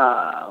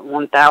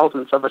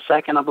 one-thousandths of a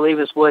second, I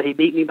believe, is what he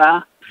beat me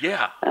by.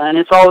 Yeah. And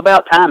it's all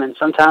about timing.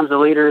 Sometimes the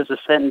leader is a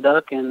sitting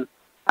duck, and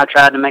I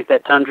tried to make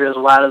that Tundra as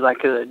wide as I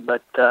could.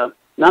 But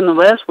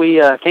nonetheless,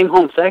 we came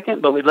home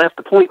second, but we left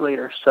the point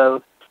leader.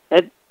 So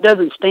it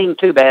doesn't sting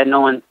too bad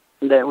knowing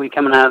that we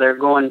coming out of there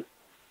going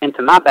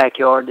into my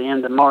backyard the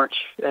end of March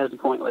as the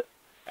point leader.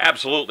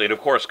 Absolutely, and of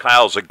course,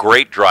 Kyle's a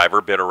great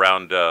driver, been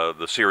around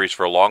the series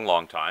for a long,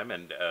 long time.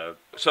 And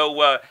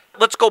so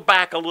let's go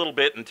back a little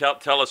bit and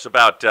tell us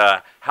about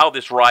how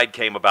this ride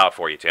came about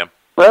for you, Tim.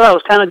 Well, I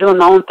was kind of doing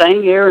my own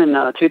thing here in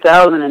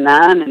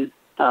 2009 and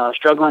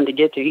struggling to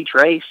get to each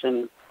race,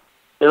 and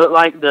it looked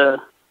like there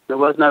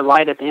was no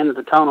light at the end of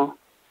the tunnel.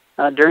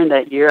 During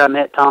that year, I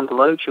met Tom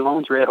DeLoach, who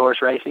owns Red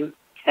Horse Racing,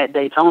 at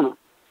Daytona.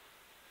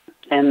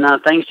 And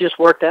things just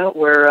worked out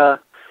where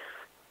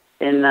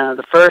in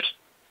the first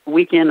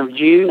weekend of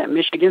June at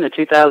Michigan in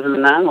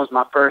 2009 was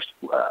my first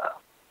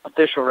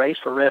official race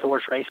for Red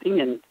Horse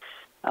Racing, and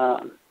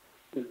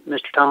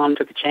Mr. Tom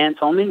took a chance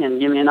on me and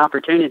gave me an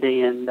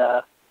opportunity, and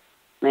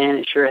man,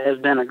 it sure has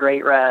been a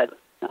great ride.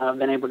 I've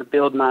been able to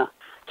build my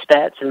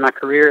stats in my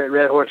career at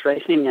Red Horse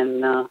Racing,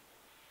 and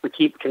we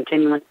keep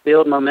continuing to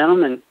build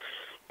momentum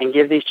and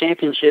give these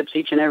championships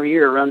each and every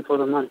year a run for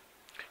the money.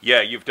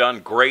 Yeah, you've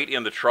done great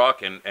in the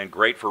truck and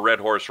great for Red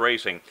Horse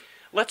Racing.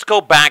 Let's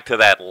go back to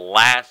that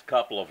last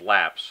couple of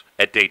laps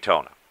at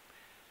Daytona.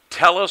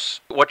 Tell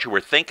us what you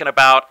were thinking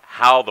about,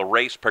 how the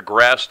race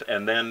progressed,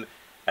 and then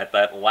at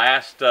that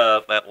last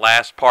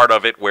part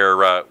of it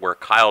where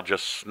Kyle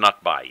just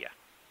snuck by you.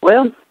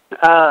 Well,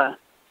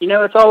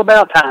 it's all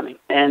about timing.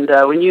 And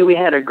we knew we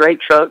had a great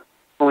truck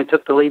when we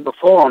took the lead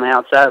before on the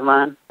outside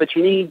line, but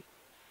you need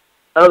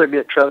other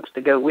good trucks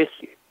to go with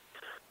you.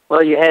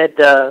 Well, you had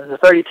the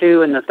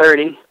 32 and the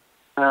 30,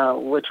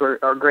 which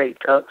are great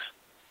trucks,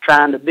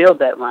 trying to build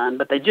that line,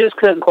 but they just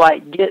couldn't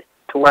quite get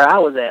to where I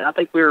was at. I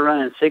think we were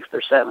running 6th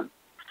or 7th.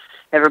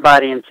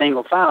 Everybody in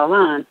single file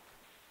line.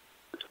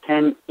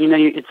 And,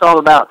 it's all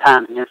about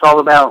timing. It's all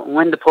about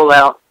when to pull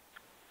out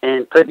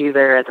and putting you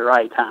there at the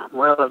right time.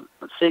 Well,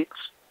 6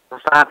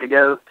 or 5 to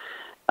go,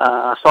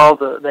 I saw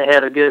they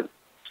had a good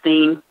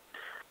steam.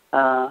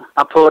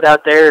 I pulled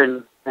out there,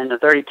 and the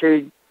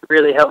 32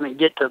 really helped me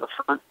get to the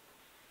front.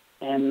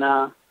 And,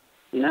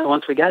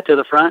 once we got to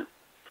the front,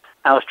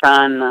 I was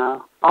trying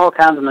all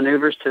kinds of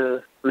maneuvers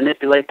to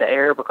manipulate the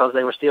air because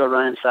they were still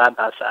running side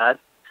by side.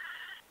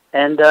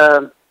 And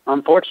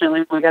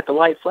unfortunately, when we got the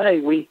white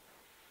flag, we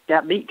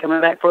got beat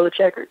coming back for the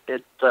checkered.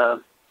 It's,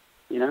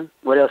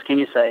 what else can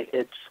you say?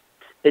 It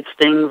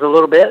stings a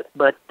little bit,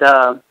 but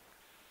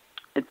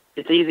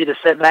it's easy to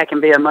sit back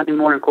and be a Monday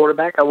morning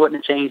quarterback. I wouldn't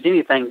have changed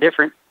anything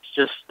different. It's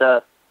just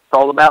it's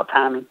all about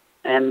timing.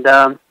 And,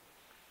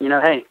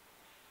 hey,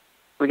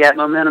 we got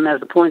momentum as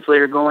the points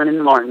leader going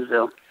into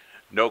Martinsville.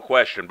 No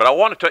question. But I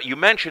want to you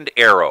mentioned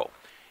aero,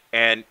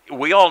 and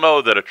we all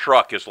know that a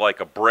truck is like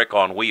a brick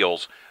on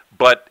wheels,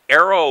 but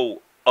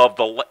aero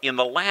in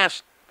the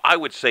last, I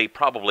would say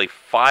probably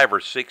 5 or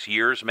 6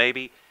 years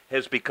maybe,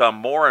 has become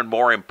more and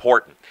more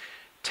important.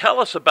 Tell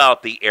us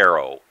about the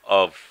aero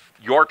of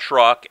your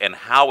truck and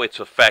how it's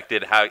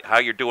affected, how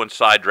you're doing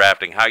side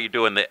drafting, how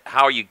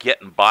are you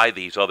getting by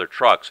these other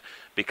trucks,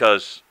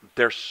 because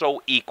they're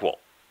so equal.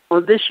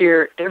 Well, this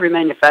year, every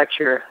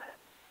manufacturer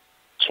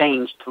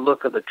changed the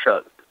look of the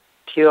truck.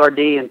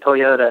 TRD and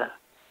Toyota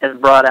has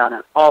brought out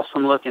an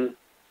awesome-looking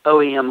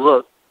OEM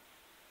look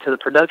to the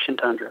production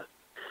Tundra.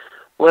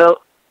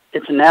 Well,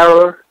 it's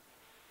narrower,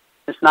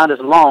 it's not as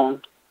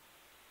long,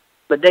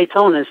 but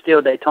Daytona is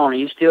still Daytona.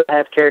 You still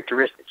have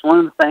characteristics. One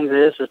of the things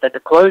is that the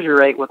closure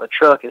rate with a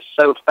truck is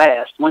so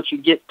fast. Once you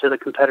get to the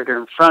competitor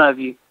in front of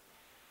you,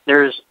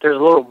 there's a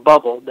little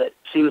bubble that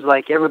seems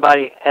like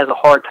everybody has a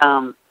hard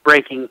time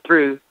breaking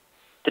through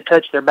to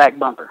touch their back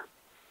bumper.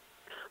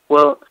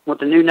 Well, with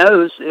the new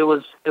nose, it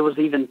was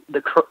even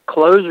the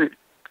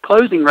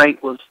closing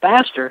rate was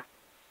faster,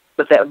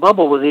 but that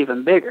bubble was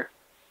even bigger.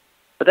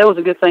 But that was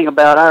a good thing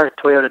about our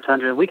Toyota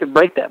Tundra. We could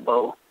break that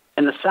bubble,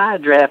 and the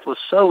side draft was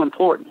so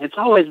important. It's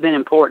always been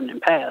important in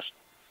past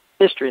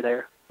history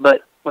there,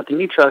 but with the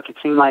new truck, it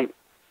seemed like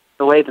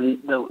the way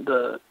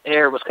the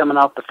air was coming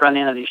off the front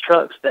end of these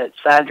trucks, that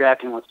side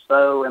drafting was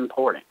so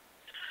important.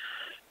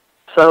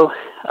 So,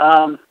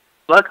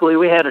 luckily,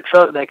 we had a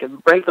truck that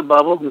could break the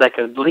bubble, that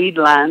could lead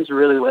lines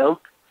really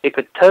well. It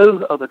could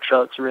tow other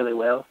trucks really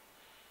well.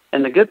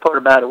 And the good part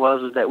about it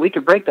was that we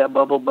could break that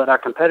bubble, but our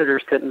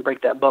competitors couldn't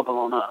break that bubble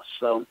on us.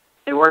 So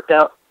it worked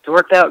out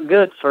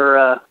good for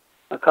a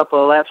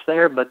couple of laps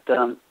there. But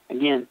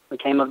again, we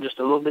came up just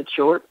a little bit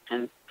short.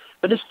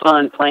 But it's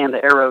fun playing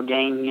the aero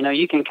game.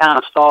 You can kind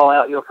of stall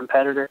out your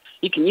competitor.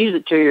 You can use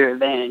it to your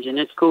advantage, and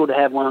it's cool to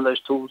have one of those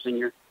tools in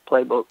your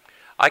playbook.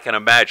 I can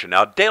imagine.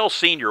 Now, Dale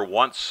Sr.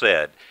 once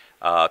said,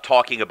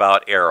 talking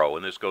about aero,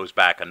 and this goes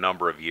back a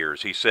number of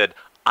years, he said,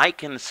 I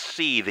can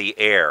see the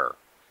air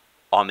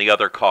on the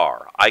other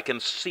car. I can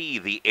see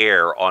the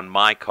air on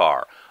my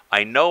car.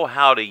 I know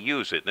how to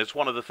use it, and it's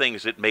one of the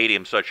things that made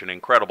him such an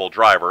incredible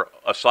driver,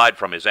 aside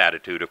from his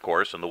attitude, of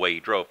course, and the way he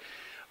drove.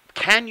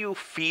 Can you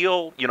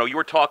feel, you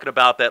were talking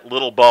about that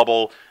little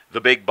bubble,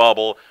 the big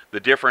bubble, the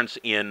difference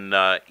in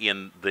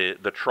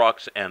the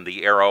trucks and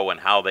the aero and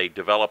how they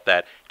develop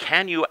that.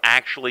 Can you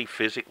actually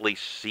physically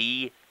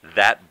see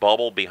that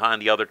bubble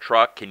behind the other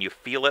truck? Can you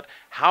feel it?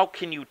 How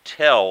can you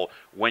tell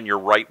when you're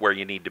right where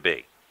you need to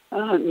be?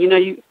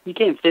 You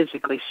can't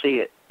physically see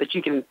it, but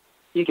you can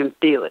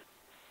feel it.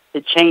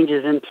 It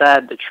changes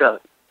inside the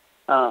truck.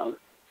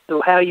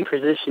 So how you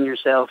position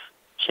yourself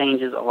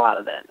changes a lot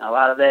of that. A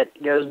lot of that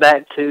goes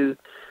back to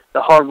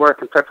the hard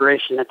work and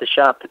preparation at the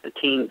shop that the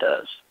team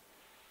does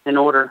in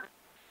order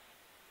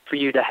for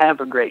you to have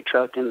a great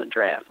truck in the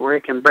draft, where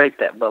it can break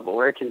that bubble,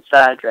 where it can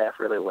side draft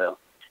really well.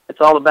 It's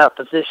all about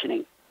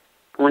positioning.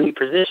 When you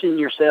position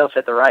yourself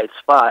at the right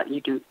spot,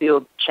 you can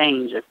feel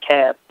change of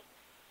cab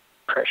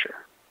pressure,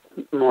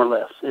 more or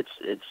less.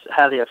 It's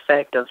how the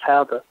effect of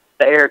how the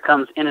air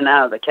comes in and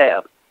out of the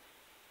cab.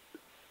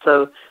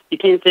 So you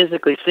can't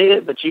physically see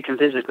it, but you can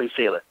physically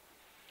feel it.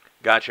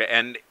 Gotcha.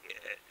 And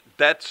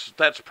that's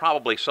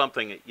probably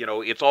something,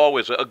 it's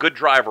always, a good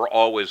driver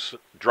always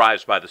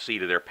drives by the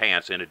seat of their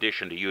pants in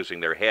addition to using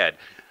their head.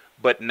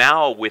 But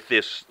now with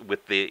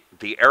the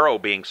aero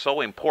being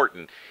so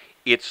important,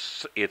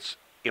 it's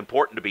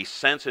important to be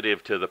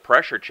sensitive to the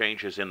pressure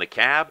changes in the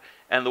cab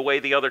and the way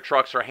the other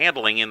trucks are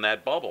handling in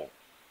that bubble.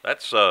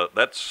 That's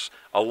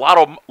a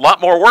lot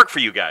more work for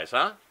you guys,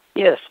 huh?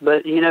 Yes,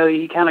 but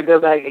you kind of go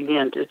back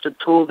again. It's a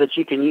tool that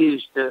you can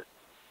use to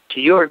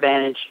your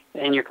advantage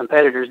and your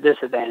competitor's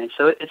disadvantage.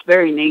 So it's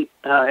very neat.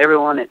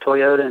 Everyone at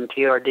Toyota and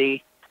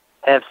TRD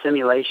have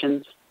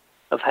simulations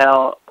of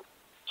how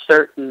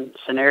certain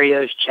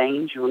scenarios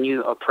change when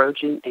you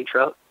approaching a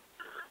truck.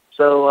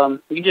 So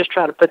you just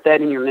try to put that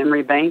in your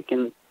memory bank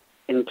and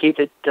keep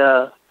it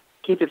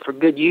for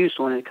good use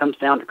when it comes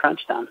down to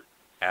crunch time.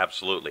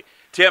 Absolutely.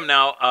 Tim,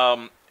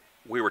 now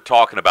we were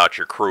talking about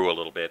your crew a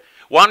little bit.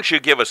 Why don't you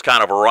give us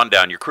kind of a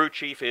rundown? Your crew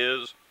chief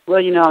is? Well,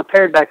 I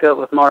paired back up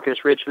with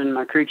Marcus Richmond,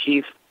 my crew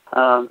chief.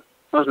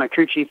 Was my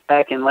crew chief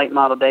back in late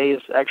model days.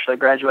 Actually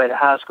graduated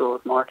high school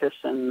with Marcus,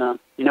 and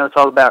it's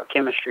all about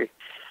chemistry.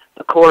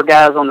 The core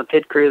guys on the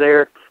pit crew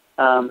there,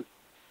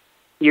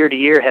 year to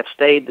year, have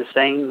stayed the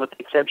same, with the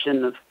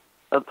exception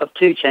of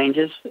two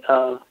changes.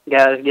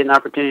 Guys getting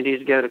opportunities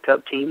to go to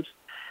Cup teams,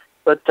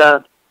 but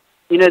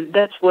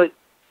that's what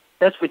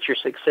your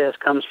success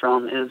comes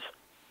from, is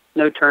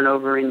no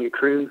turnover in your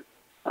crew,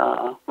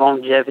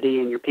 longevity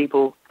in your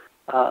people,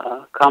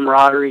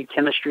 camaraderie,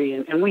 chemistry,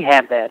 and we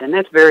have that, and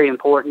that's very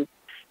important.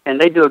 And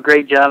they do a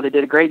great job. They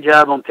did a great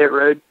job on pit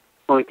road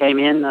when we came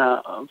in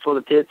for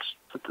the pits.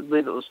 I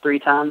believe it was 4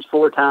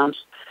 times,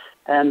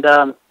 and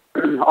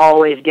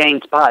always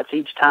gained spots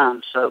each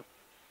time. So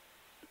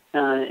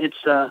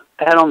it's a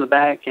pat on the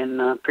back, and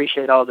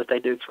appreciate all that they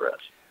do for us.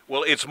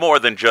 Well, it's more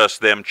than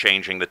just them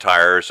changing the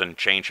tires and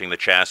changing the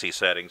chassis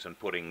settings and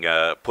putting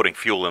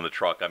fuel in the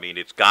truck. I mean,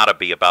 it's got to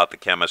be about the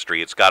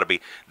chemistry. It's got to be,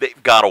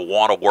 they've got to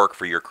want to work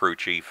for your crew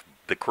chief.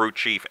 The crew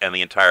chief and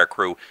the entire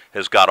crew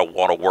has got to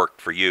want to work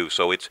for you.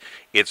 So it's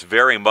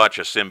very much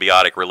a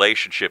symbiotic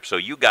relationship. So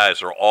you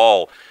guys are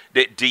all,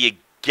 do you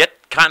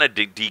get kind of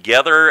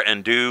together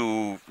and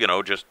do,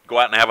 just go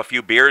out and have a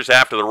few beers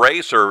after the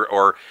race,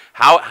 or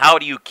how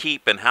do you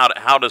keep, and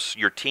how does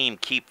your team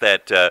keep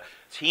that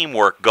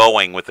teamwork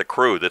going with the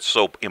crew that's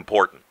so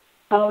important?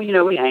 Oh,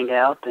 we hang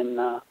out,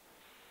 and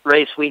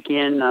race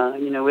weekend,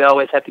 we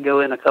always have to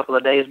go in a couple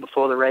of days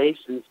before the race,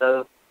 and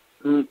so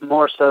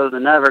more so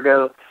than ever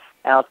go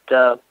out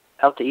to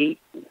eat,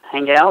 and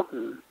hang out,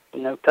 and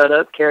cut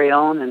up, carry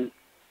on, and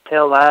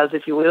tell lies,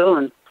 if you will,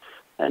 and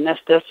that's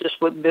just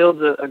what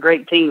builds a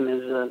great team,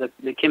 is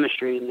the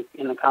chemistry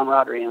and the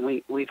camaraderie,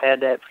 and we've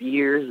had that for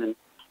years,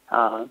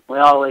 and we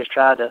always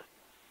try to,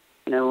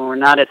 when we're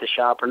not at the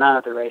shop or not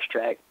at the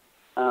racetrack,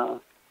 a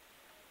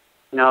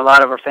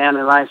lot of our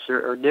family lives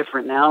are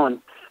different now,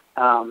 and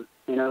a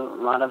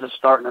lot of us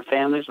starting our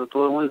families with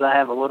little ones. I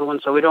have a little one,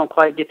 so we don't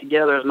quite get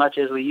together as much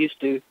as we used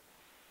to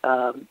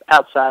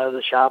outside of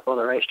the shop or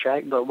the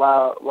racetrack. But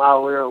while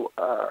we're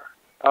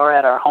are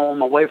at our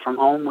home, away from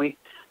home, we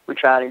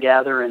try to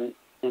gather and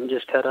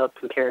just cut up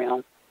and carry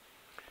on.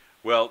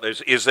 Well,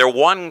 is there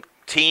one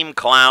team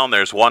clown?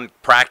 There's one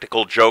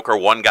practical joker,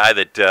 one guy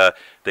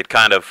that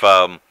kind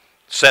of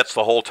sets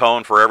the whole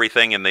tone for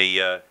everything in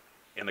the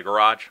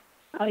garage?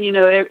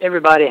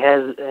 Everybody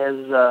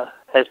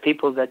has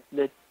people that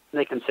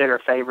they consider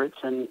favorites,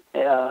 and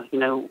I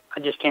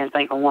just can't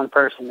think of one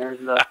person.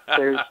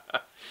 There's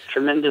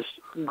tremendous,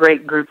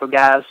 great group of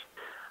guys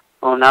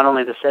on not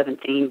only the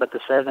 17 but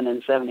the 7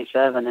 and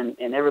 77,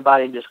 and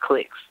everybody just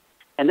clicks,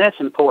 and that's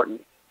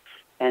important.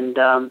 And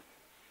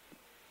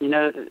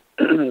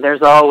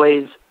there's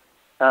always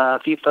a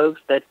few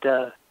folks that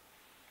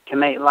can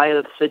make light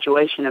of the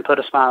situation and put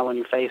a smile on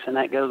your face, and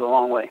that goes a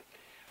long way.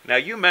 Now,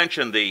 you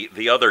mentioned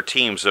the other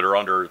teams that are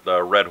under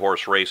the Red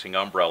Horse Racing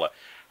umbrella.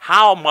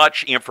 How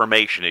much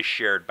information is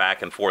shared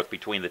back and forth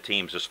between the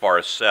teams as far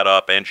as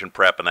setup, engine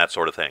prep, and that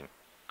sort of thing?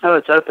 Oh,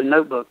 it's open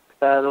notebook.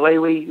 The way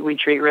we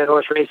treat Red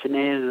Horse Racing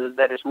is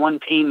that it's one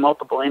team,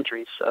 multiple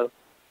entries. So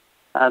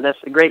that's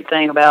the great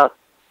thing about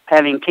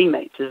having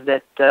teammates, is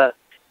that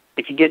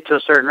if you get to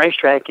a certain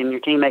racetrack and your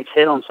teammates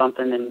hit on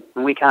something and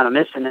we kind of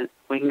missing it,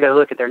 we can go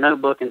look at their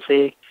notebook and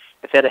see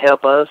if it'll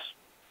help us,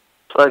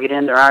 plug it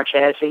into our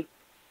chassis,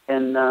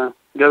 and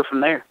go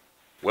from there.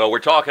 Well, we're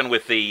talking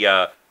with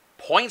the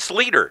points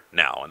leader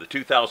now in the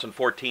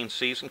 2014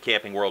 season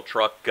Camping World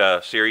Truck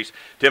Series,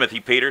 Timothy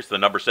Peters, the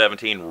number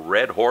 17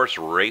 Red Horse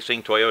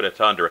Racing Toyota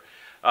Tundra.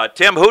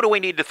 Tim, who do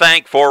we need to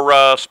thank for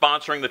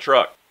sponsoring the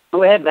truck?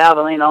 We had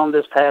Valvoline on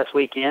this past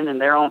weekend,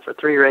 and they're on for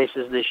 3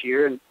 races this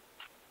year, and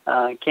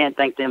can't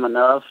thank them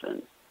enough.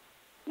 And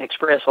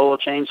Express Oil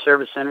Change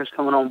Service Centers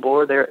coming on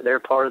board. They're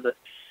part of the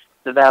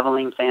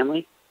Valvoline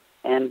family.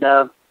 And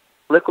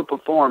Liquid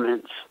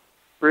Performance,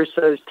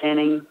 Russo's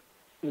Tinning,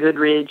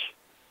 Goodridge,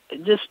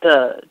 just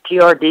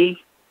TRD,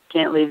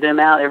 can't leave them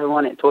out.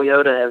 Everyone at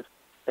Toyota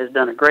has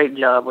done a great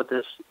job with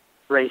this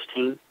race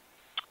team.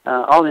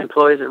 All the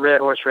employees at Red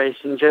Horse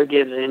Racing, Joe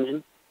Gibbs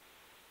Engine.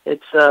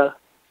 It's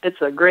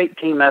a great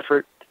team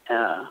effort.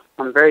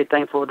 I'm very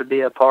thankful to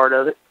be a part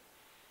of it.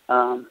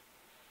 And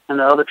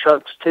the other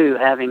trucks, too,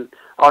 having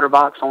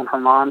Otterbox on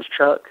Herman's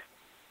truck,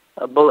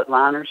 Bullet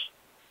Liners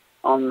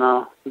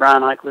on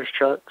Brian Eichler's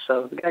truck.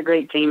 So we got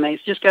great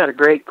teammates, just got a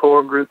great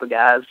core group of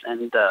guys,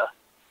 and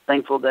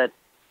thankful that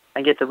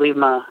I get to live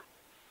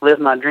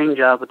my dream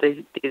job with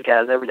these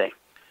guys every day.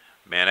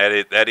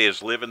 Man, that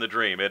is living the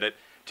dream, isn't it?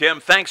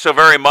 Tim, thanks so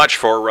very much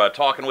for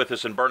talking with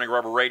us in Burning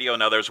Rubber Radio.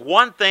 Now, there's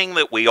one thing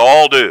that we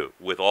all do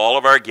with all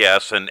of our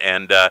guests, and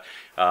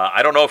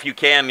I don't know if you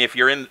can, if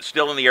you're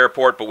still in the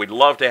airport, but we'd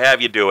love to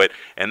have you do it,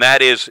 and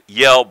that is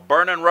yell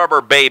 "Burning Rubber,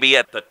 baby"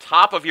 at the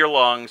top of your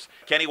lungs.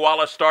 Kenny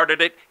Wallace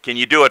started it. Can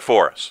you do it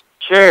for us?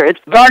 Sure, it's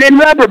burning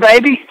rubber,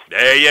 baby.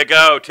 There you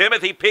go.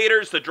 Timothy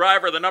Peters, the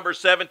driver of the number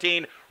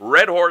 17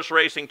 Red Horse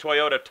Racing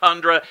Toyota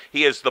Tundra.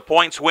 He is the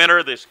points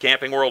winner this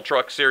Camping World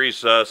Truck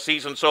Series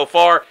season so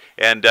far.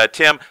 And,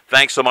 Tim,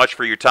 thanks so much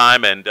for your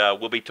time, and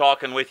we'll be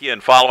talking with you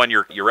and following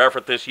your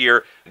effort this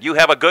year. You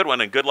have a good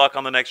one, and good luck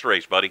on the next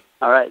race, buddy.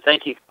 All right,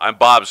 thank you. I'm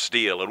Bob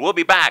Steele, and we'll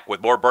be back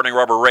with more Burning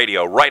Rubber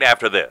Radio right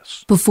after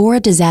this. Before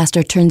a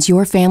disaster turns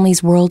your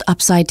family's world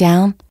upside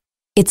down,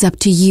 it's up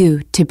to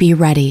you to be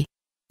ready.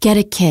 Get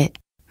a kit.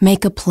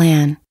 Make a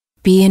plan.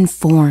 Be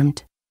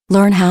informed.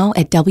 Learn how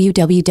at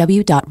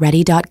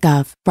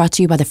www.ready.gov. Brought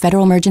to you by the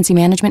Federal Emergency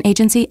Management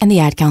Agency and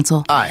the Ad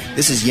Council. Hi,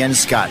 this is Jens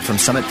Scott from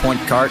Summit Point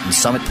Kart in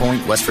Summit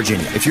Point, West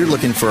Virginia. If you're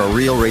looking for a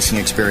real racing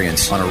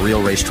experience on a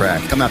real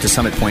racetrack, come out to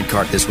Summit Point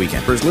Kart this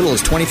weekend. For as little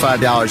as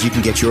 $25, you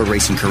can get your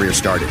racing career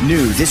started.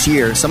 New this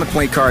year, Summit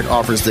Point Kart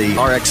offers the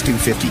RX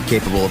 250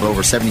 capable of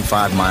over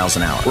 75 miles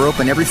an hour. We're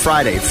open every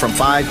Friday from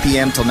 5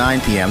 p.m. till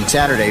 9 p.m.,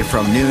 Saturday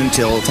from noon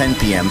till 10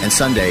 p.m., and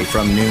Sunday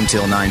from noon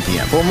till 9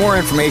 p.m. For more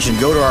information,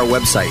 go to our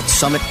website,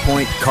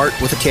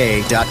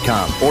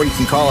 summitpointkartwithak.com, or you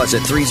can call us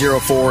at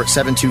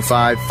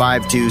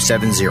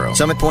 304-725-5270.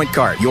 Summit Point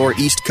Kart, your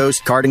East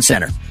Coast karting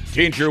center.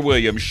 Tincher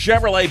Williams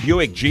Chevrolet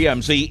Buick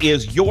GMC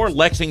is your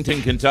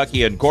Lexington,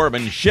 Kentucky and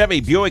Corbin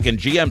Chevy Buick and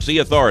GMC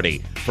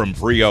authority. From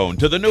pre-owned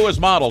to the newest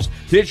models,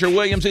 Tincher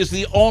Williams is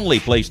the only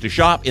place to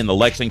shop in the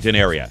Lexington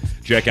area.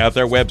 Check out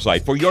their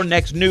website for your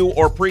next new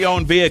or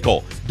pre-owned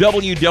vehicle,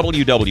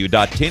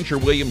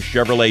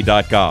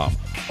 www.tincherwilliamschevrolet.com.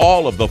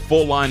 All of the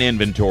full-line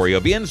inventory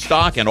of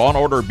in-stock and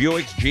on-order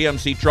Buicks,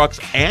 GMC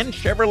trucks, and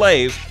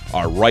Chevrolets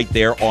are right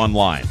there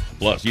online.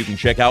 Plus, you can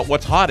check out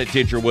what's hot at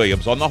Tincher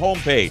Williams on the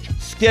homepage.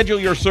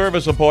 Schedule your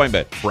service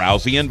appointment.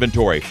 Browse the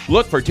inventory.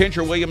 Look for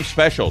Tincher Williams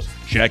specials.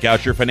 Check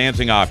out your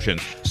financing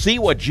options. See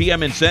what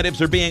GM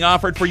incentives are being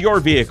offered for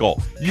your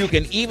vehicle. You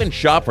can even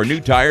shop for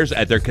new tires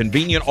at their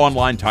convenient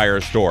online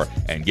tire store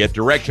and get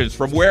directions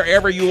from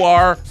wherever you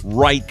are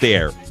right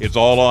there. It's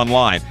all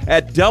online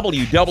at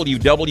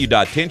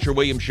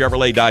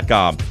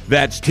www.tincherwilliamschevrolet.com.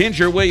 That's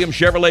Tincher Williams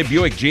Chevrolet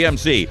Buick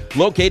GMC,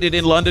 located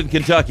in London,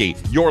 Kentucky,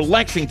 your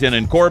Lexington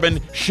and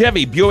Corbin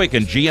Chevy Buick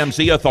and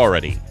GMC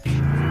authority.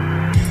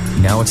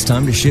 Now it's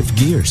time to shift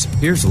gears.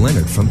 Here's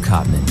Leonard from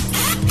Cotman.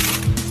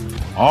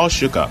 All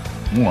shook up.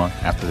 More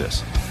after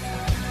this.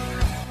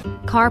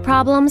 Car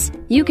problems?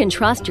 You can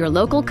trust your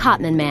local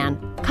Cotman man.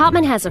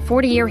 Cotman has a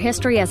 40-year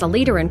history as a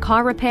leader in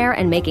car repair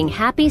and making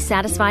happy,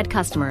 satisfied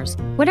customers.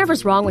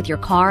 Whatever's wrong with your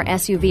car,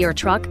 SUV, or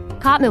truck,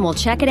 Cotman will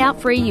check it out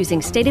free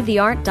using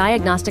state-of-the-art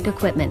diagnostic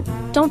equipment.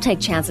 Don't take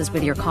chances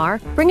with your car.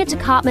 Bring it to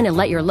Cotman and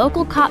let your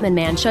local Cotman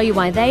man show you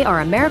why they are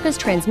America's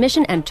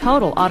transmission and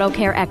total auto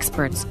care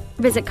experts.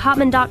 Visit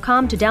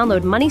Cotman.com to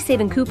download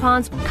money-saving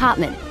coupons.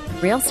 Cotman.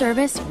 Real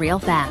service, real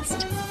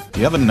fast.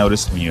 You ever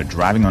notice when you're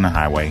driving on the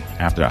highway,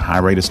 after a high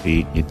rate of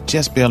speed, you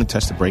just barely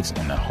touch the brakes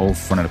and the whole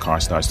front of the car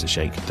starts to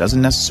shake?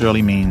 Doesn't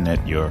necessarily mean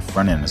that your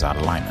front end is out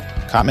of alignment.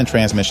 Cotman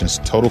Transmission's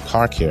Total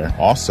Car Care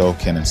also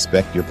can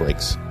inspect your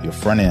brakes, your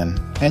front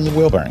end, and your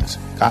wheel bearings.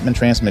 Cotman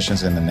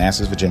Transmissions in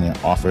Manassas, Virginia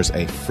offers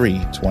a free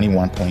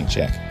 21-point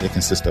check. It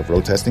consists of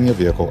road testing your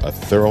vehicle, a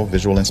thorough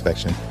visual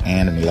inspection,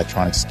 and an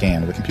electronic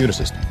scan of the computer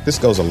system. This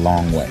goes a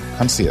long way.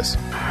 Come see us.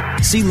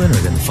 See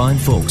Leonard and the fine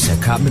folks at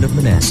Cotman of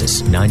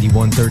Manassas,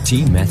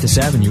 9113 Mathis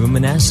Avenue in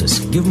Manassas.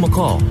 Give them a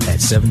call at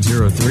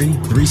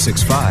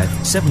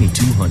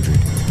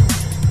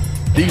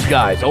 703-365-7200. These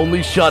guys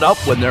only shut up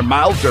when their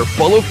mouths are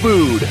full of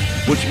food,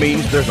 which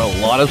means there's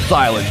a lot of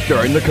silence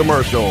during the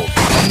commercials.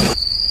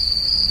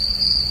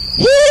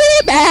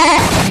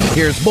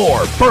 Here's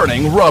more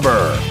Burning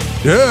Rubber.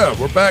 Yeah,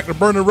 we're back to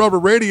Burning Rubber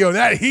Radio.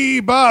 That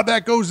Bob,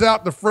 that goes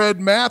out to Fred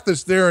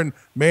Mathis there in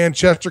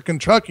Manchester,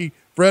 Kentucky.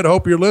 Fred,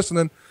 hope you're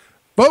listening.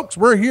 Folks,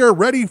 we're here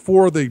ready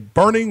for the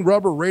Burning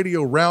Rubber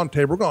Radio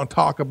Roundtable. We're going to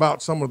talk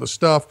about some of the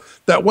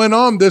stuff that went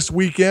on this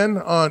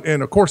weekend,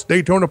 and of course,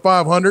 Daytona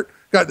 500,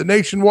 got the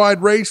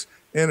nationwide race,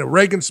 and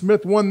Reagan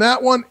Smith won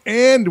that one,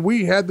 and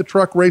we had the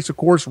truck race, of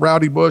course,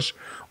 Rowdy Bush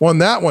won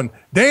that one.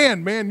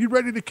 Dan, man, you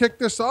ready to kick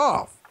this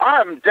off?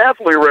 I'm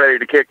definitely ready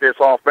to kick this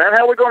off, man.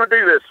 How are we going to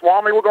do this,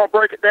 Swami? We're going to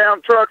break it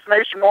down, trucks,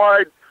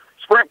 nationwide,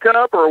 Sprint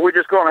Cup, or are we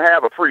just going to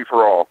have a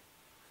free-for-all?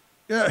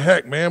 Yeah,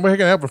 heck, man, we're going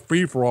to have a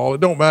free-for-all.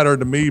 It don't matter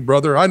to me,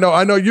 brother. I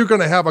know you're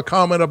going to have a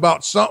comment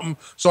about something,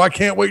 so I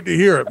can't wait to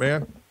hear it,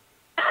 man.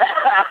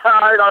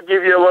 All right, I'll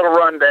give you a little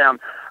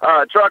rundown.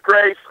 Truck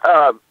race,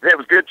 it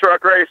was a good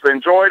truck race. I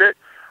enjoyed it.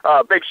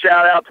 Big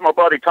shout-out to my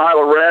buddy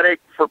Tyler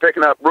Reddick for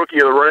picking up Rookie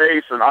of the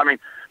Race. And, I mean,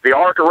 the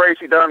ARCA race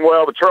he done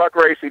well, the truck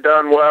race he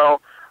done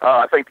well.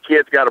 I think the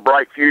kid's got a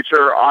bright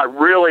future. I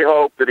really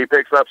hope that he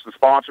picks up some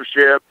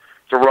sponsorship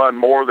to run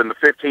more than the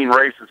 15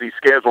 races he's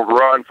scheduled to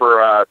run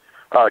for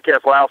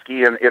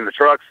Keselowski in the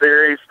truck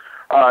series.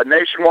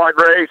 Nationwide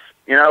race,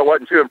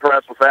 wasn't too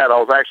impressed with that. I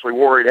was actually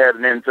worried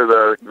heading into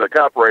the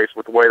Cup race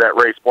with the way that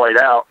race played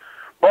out.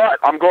 But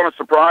I'm going to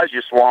surprise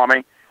you,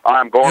 Swami.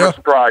 I'm going to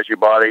surprise you,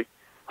 buddy.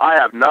 I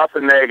have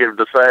nothing negative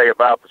to say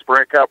about the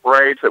Sprint Cup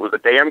race. It was a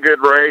damn good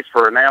race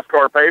for a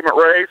NASCAR pavement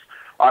race.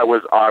 I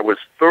was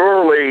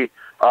thoroughly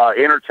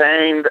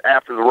entertained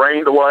after the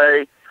rain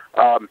delay.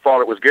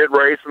 Thought it was good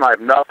racing. I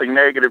have nothing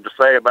negative to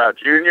say about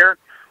Junior.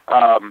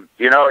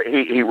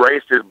 He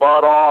raced his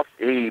butt off.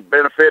 He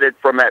benefited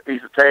from that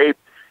piece of tape.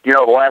 The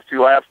last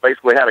 2 laps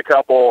basically had a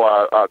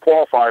couple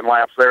qualifying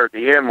laps there at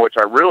the end, which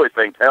I really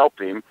think helped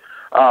him.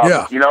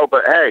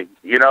 But hey,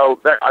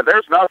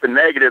 there's nothing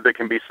negative that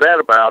can be said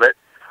about it.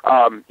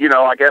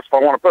 I guess if I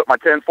want to put my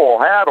tinfoil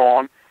hat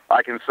on,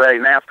 I can say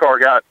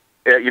NASCAR got,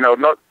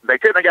 they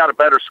couldn't have got a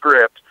better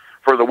script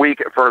for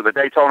the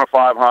Daytona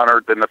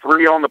 500 than the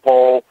 3 on the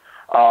pole.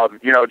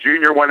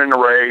 Junior winning the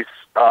race,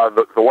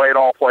 the way it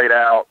all played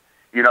out.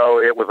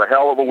 It was a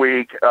hell of a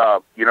week,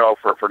 for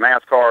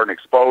NASCAR and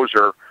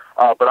exposure.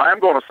 But I am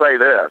going to say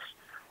this,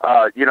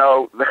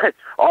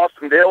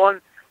 Austin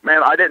Dillon,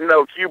 man, I didn't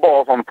know cue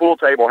balls on the pool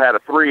table had a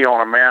 3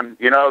 on him, man.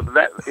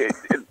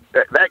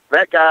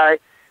 That guy,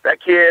 that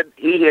kid,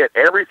 he hit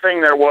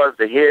everything there was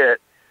to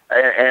hit.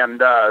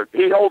 And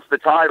he holds the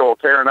title of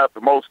tearing up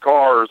the most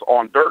cars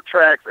on dirt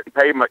tracks and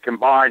pavement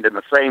combined in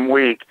the same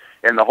week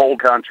in the whole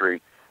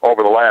country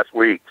over the last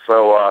week.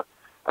 So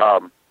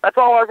that's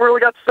all I've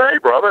really got to say,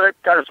 brother.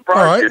 That kind of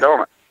surprised you,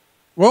 don't it?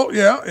 Well,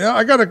 yeah.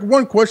 I got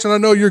one question. I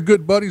know you're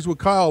good buddies with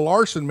Kyle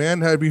Larson,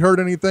 man. Have you heard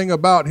anything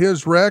about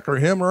his wreck or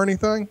him or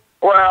anything?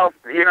 Well,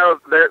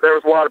 there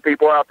was a lot of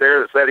people out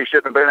there that said he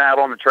shouldn't have been out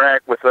on the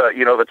track with,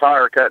 the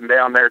tire cutting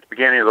down there at the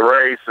beginning of the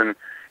race and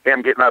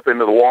him getting up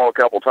into the wall a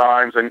couple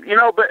times. And,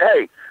 but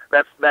hey,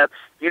 that's the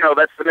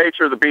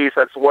nature of the beast.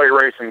 That's the way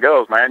racing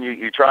goes, man.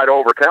 You try to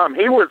overcome.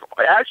 He was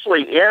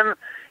actually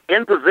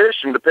in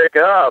position to pick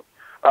up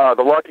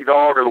the lucky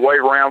dog or the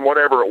wave around,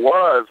 whatever it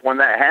was, when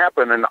that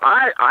happened. And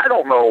I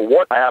don't know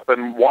what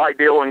happened, why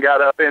Dillon got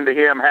up into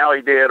him, how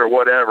he did or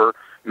whatever.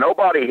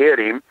 Nobody hit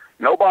him.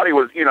 Nobody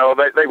was,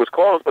 they was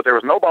close, but there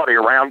was nobody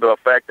around to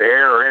affect the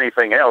air or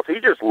anything else. He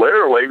just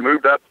literally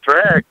moved up the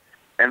track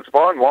and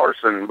spun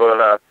Larson.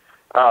 But,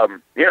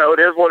 it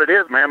is what it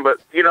is, man. But,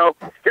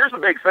 here's the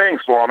big thing,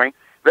 Swami.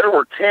 There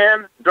were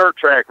 10 dirt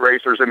track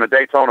racers in the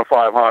Daytona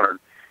 500.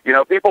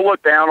 People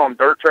look down on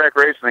dirt track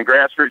racing and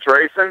grassroots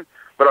racing,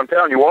 but I'm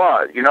telling you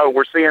what,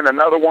 we're seeing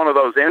another one of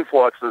those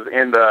influxes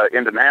into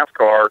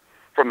NASCAR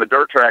from the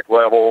dirt track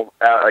level,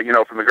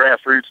 from the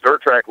grassroots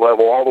dirt track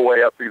level all the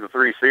way up through the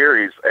 3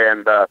 series.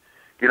 And,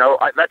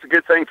 that's a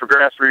good thing for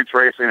grassroots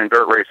racing and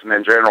dirt racing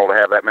in general to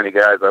have that many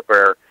guys up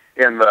there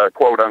in the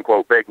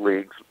quote-unquote big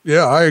leagues.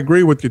 Yeah, I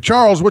agree with you.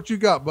 Charles, what you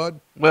got, bud?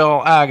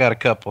 Well, I got a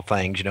couple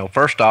things.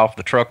 First off,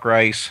 the truck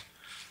race,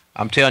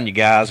 I'm telling you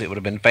guys, it would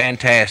have been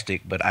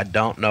fantastic, but I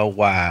don't know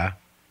why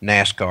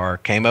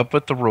NASCAR came up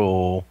with the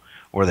rule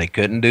where they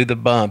couldn't do the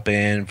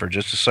bumping for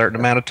just a certain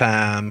amount of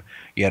time.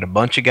 You had a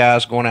bunch of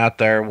guys going out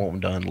there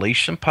wanting to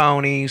unleash some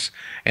ponies,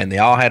 and they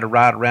all had to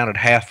ride around at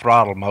half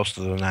throttle most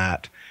of the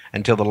night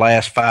until the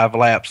last 5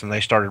 laps, and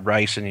they started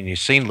racing, and you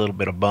seen a little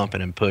bit of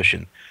bumping and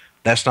pushing.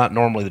 That's not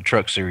normally the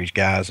truck series,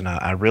 guys, and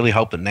I really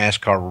hope that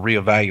NASCAR will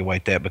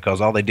reevaluate that, because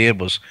all they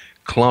did was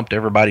clumped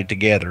everybody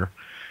together.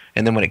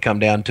 And then when it come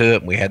down to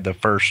it, we had the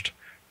first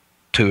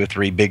 2 or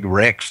 3 big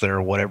wrecks there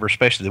or whatever,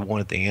 especially the one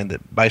at the end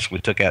that basically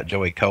took out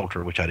Joey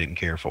Coulter, which I didn't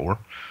care for.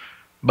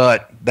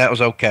 But that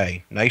was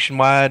okay.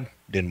 Nationwide,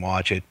 didn't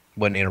watch it,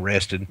 wasn't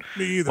interested.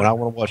 Me either. When I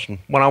want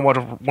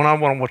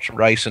to watch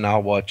racing,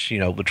 I'll watch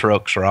the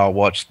trucks, or I'll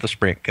watch the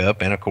Sprint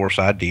Cup, and of course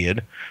I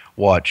did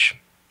watch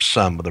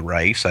some of the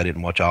race. I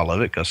didn't watch all of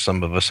it because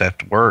some of us have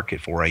to work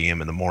at 4 a.m.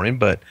 in the morning.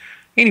 But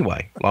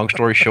anyway, long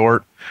story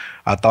short,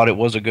 I thought it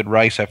was a good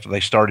race after they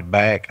started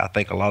back. I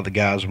think a lot of the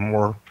guys were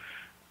more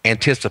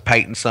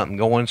anticipating something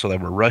going, so they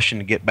were rushing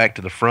to get back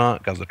to the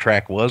front because the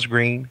track was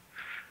green.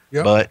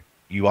 Yep. But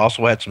you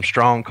also had some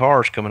strong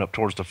cars coming up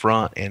towards the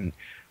front. And,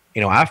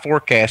 I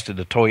forecasted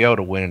a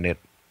Toyota winning it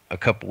a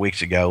couple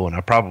weeks ago, and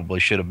I probably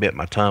should have bit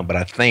my tongue. But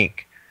I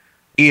think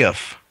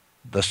if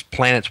the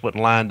planets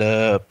wasn't lined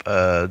up,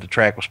 the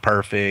track was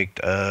perfect,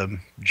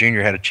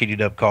 Junior had a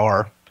cheated up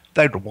car,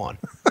 they'd have won.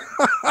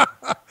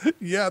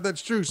 Yeah,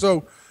 that's true.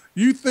 So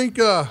you think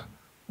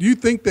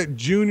that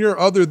Junior,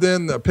 other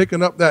than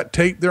picking up that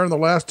tape there in the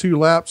last 2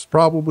 laps,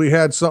 probably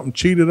had something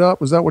cheated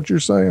up? Is that what you're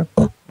saying?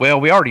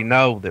 Well, we already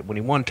know that when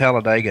he won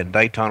Talladega and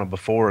Daytona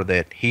before,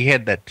 that he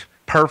had that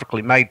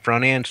perfectly made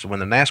front end, so when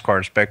the NASCAR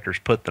inspectors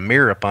put the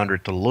mirror up under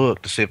it to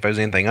look to see if there's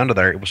anything under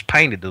there, it was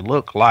painted to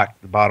look like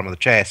the bottom of the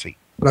chassis.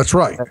 That's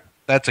right.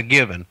 That's a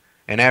given.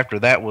 And after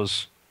that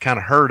was kind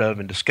of heard of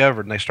and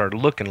discovered, and they started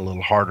looking a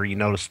little harder, you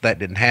notice that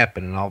didn't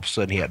happen, and all of a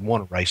sudden he hadn't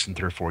won a race in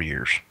 3 or 4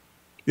 years.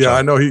 Yeah, so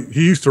I know he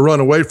used to run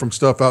away from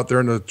stuff out there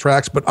in the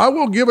tracks, but I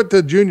will give it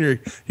to Junior.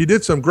 He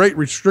did some great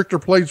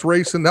restrictor plates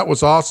racing. That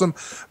was awesome.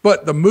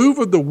 But the move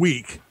of the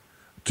week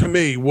to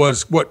me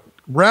was what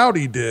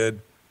Rowdy did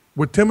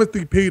with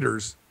Timothy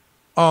Peters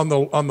on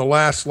the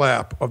last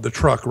lap of the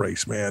truck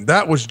race, man.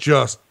 And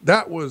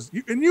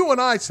you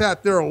and I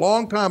sat there a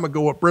long time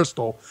ago at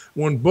Bristol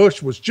when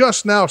Busch was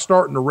just now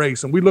starting to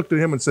race, and we looked at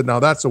him and said, now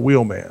that's a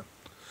wheel man.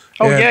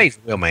 Yeah, he's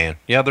a wheel man.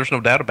 Yeah, there's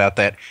no doubt about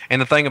that.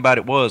 And the thing about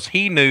it was,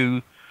 he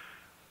knew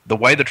the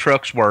way the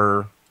trucks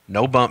were,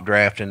 no bump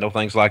drafting, no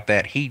things like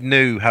that. He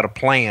knew how to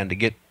plan to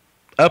get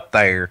up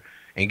there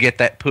and get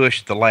that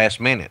push at the last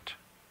minute.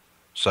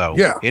 So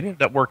Yeah. it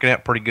ended up working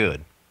out pretty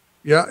good.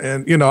 Yeah,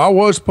 and I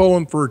was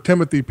pulling for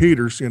Timothy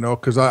Peters,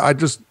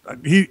 because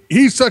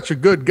he's such a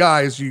good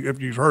guy,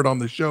 if you've heard on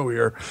the show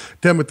here.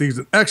 Timothy's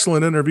an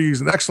excellent interview.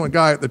 He's an excellent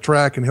guy at the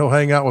track, and he'll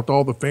hang out with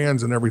all the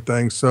fans and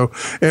everything. So,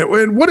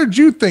 and what did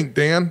you think,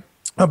 Dan,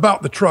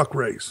 about the truck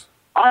race?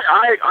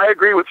 I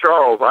agree with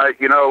Charles.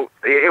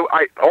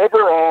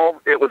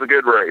 Overall it was a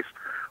good race,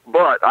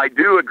 but I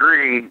do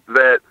agree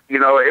that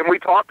and we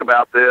talked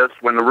about this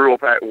when the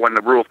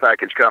rules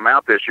package come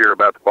out this year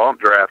about the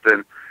bump draft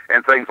and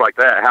things like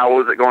that. How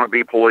was it going to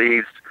be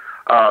policed?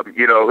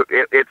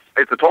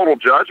 It's a total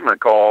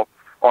judgment call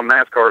on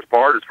NASCAR's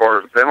part as far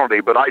as the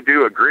penalty. But I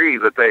do agree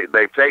that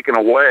they've taken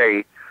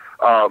away,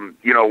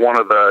 one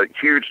of the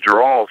huge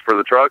draws for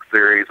the Truck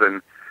Series.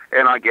 And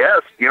I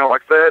guess,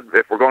 like I said,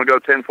 if we're going to go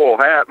tinfoil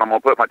hat, and I'm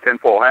going to put my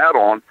tinfoil hat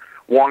on,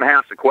 one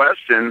has to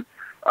question,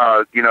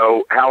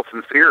 how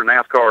sincere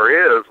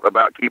NASCAR is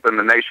about keeping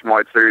the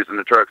Nationwide Series and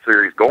the Truck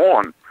Series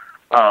going.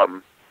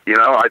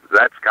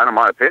 That's kind of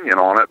my opinion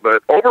on it.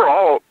 But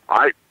overall,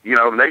 the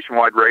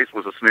Nationwide race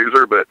was a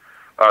snoozer, but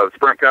the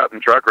Sprint Cup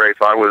and Truck race,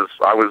 I was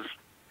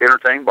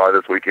entertained by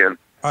this weekend.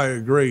 I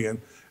agree.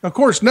 And of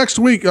course, next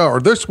week or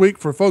this week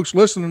for folks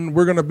listening,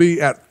 we're going to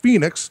be at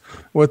Phoenix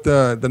with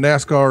the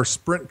NASCAR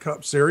Sprint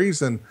Cup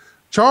Series. And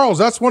Charles,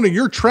 that's one of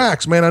your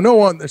tracks, man. I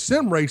know on the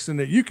sim racing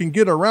that you can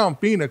get around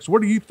Phoenix.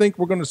 What do you think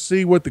we're going to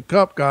see with the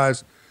Cup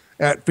guys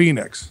at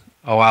Phoenix?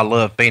 Oh, I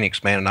love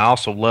Phoenix, man. And I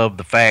also love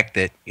the fact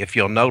that if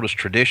you'll notice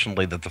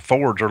traditionally that the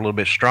Fords are a little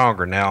bit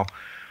stronger. Now,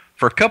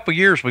 for a couple of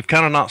years, we've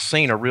kind of not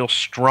seen a real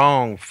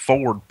strong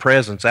Ford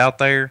presence out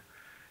there.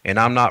 And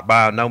I'm not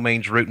by no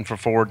means rooting for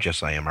Ford.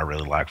 Just I am. I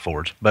really like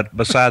Fords. But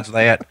besides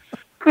that,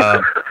 you're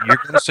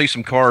going to see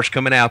some cars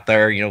coming out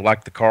there,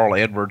 like the Carl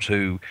Edwards,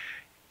 who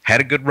had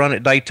a good run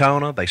at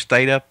Daytona. They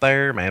stayed up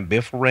there. Man,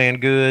 Biffle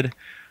ran good.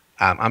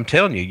 I'm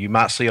telling you, you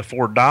might see a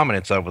Ford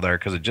dominance over there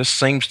because it just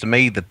seems to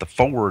me that the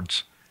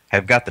Fords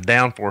have got the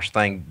downforce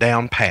thing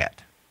down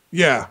pat.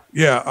 Yeah,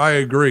 I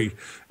agree.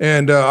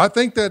 And I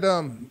think that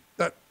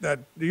that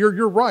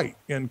you're right.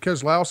 And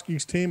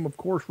Keselowski's team, of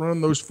course,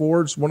 running those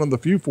Fords, one of the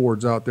few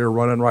Fords out there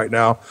running right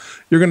now.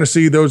 You're going to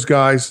see those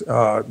guys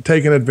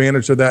taking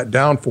advantage of that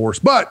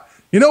downforce. But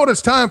you know what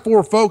it's time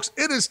for, folks?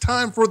 It is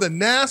time for the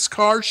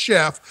NASCAR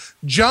chef,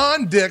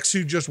 John Dix,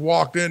 who just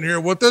walked in here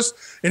with us.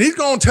 And he's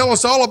going to tell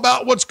us all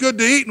about what's good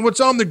to eat and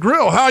what's on the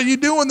grill. How you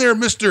doing there,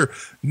 Mr.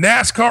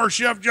 NASCAR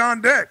chef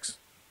John Dix?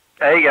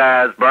 Hey,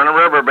 guys. Burning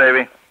rubber,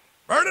 baby.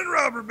 Burning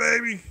rubber,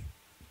 baby.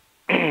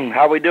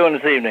 How we doing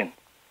this evening?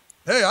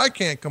 Hey, I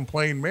can't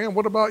complain, man.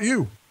 What about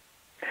you?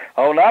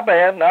 Oh, not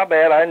bad, not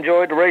bad. I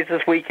enjoyed the race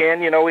this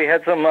weekend. We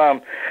had some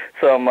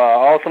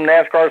awesome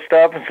NASCAR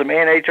stuff and some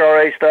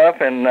NHRA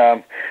stuff, and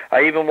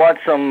I even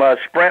watched some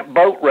sprint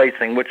boat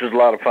racing, which was a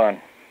lot of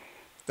fun.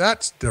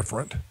 That's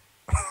different.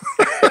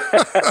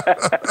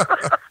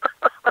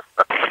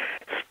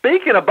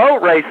 Speaking of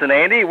boat racing,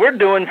 Andy, we're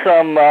doing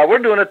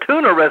a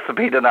tuna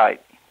recipe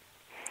tonight.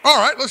 All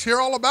right, let's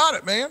hear all about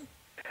it, man.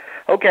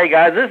 Okay,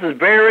 guys, this is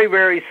very,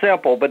 very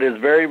simple, but it's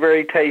very,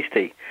 very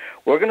tasty.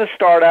 We're going to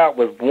start out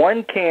with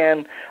 1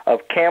 can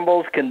of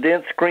Campbell's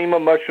condensed cream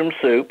of mushroom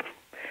soup,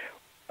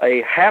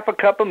 a half a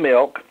cup of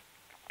milk,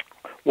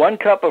 1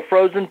 cup of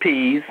frozen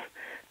peas,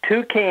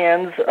 2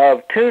 cans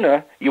of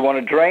tuna. You want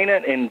to drain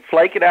it and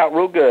flake it out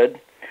real good.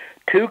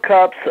 2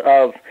 cups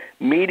of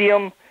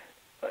medium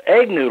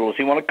egg noodles.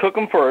 You want to cook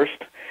them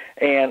first.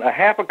 And a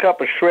half a cup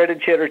of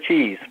shredded cheddar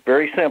cheese.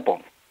 Very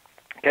simple.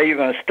 Okay, you're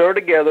going to stir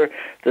together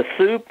the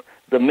soup,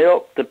 the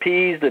milk, the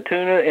peas, the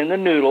tuna, and the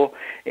noodle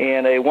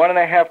in a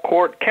 1.5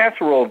 quart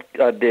casserole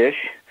dish.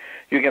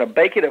 You're going to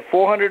bake it at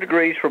 400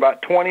 degrees for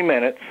about 20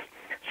 minutes.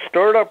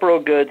 Stir it up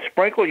real good.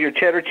 Sprinkle your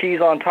cheddar cheese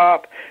on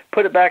top.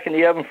 Put it back in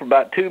the oven for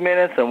about 2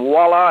 minutes, and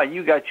voila,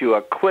 you got you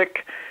a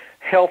quick,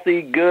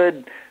 healthy,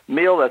 good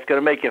meal that's going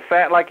to make you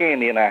fat like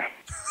Andy and I.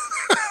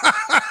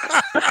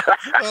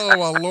 Oh,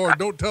 my Lord.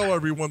 Don't tell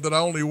everyone that I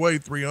only weigh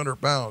 300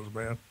 pounds,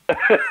 man.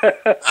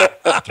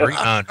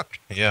 300,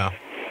 yeah.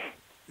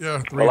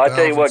 Yeah, well, I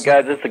tell you what,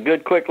 guys, it's a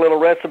good, quick little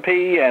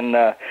recipe, and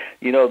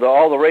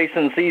all the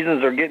racing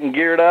seasons are getting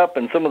geared up,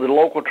 and some of the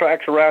local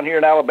tracks around here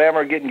in Alabama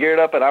are getting geared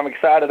up, and I'm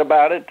excited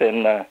about it,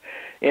 and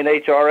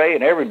NHRA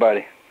and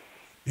everybody.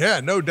 Yeah,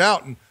 no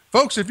doubt. And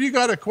folks, if you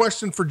got a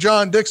question for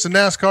John Dix, the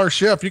NASCAR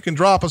chef, you can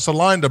drop us a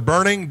line to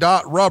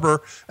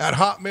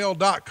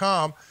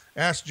burning.rubber@hotmail.com.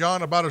 Ask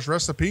John about his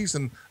recipes.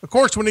 And, of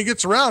course, when he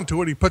gets around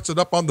to it, he puts it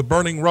up on the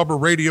Burning Rubber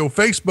Radio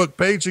Facebook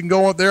page. You can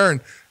go out there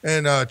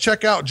and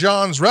check out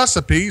John's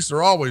recipes.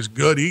 They're always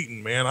good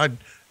eating, man.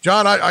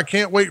 John, I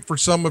can't wait for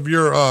some of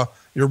your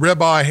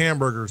ribeye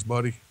hamburgers,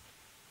 buddy.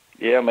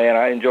 Yeah, man,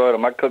 I enjoyed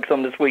them. I cooked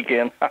some this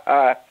weekend.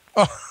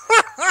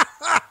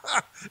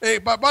 Hey,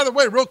 by the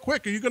way, real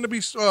quick, are you going to be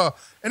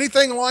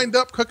anything lined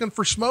up cooking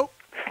for smoke?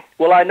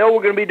 Well, I know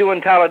we're going to be doing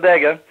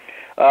Talladega.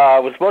 I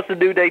was supposed to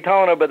do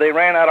Daytona, but they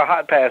ran out of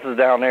hot passes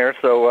down there,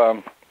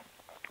 so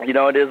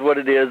it is what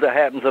it is. It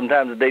happens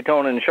sometimes at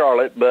Daytona and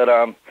Charlotte, but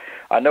I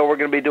know we're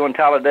going to be doing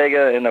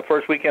Talladega in the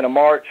first weekend of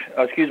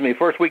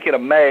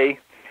May.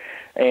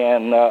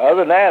 And other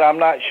than that, I'm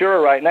not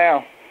sure right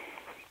now.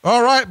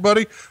 All right,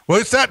 buddy. Well,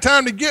 it's that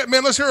time to get,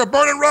 man. Let's hear a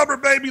Burning Rubber,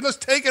 baby. Let's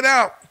take it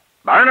out.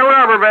 Burning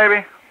Rubber,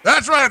 baby.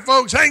 That's right,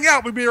 folks. Hang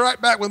out. We'll be right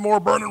back with more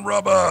Burning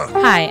Rubber.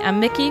 Hi, I'm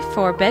Mickey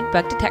for Bed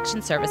Bug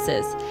Detection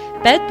Services.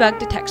 Bed Bug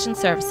Detection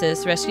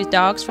Services rescues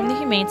dogs from the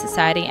Humane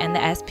Society and the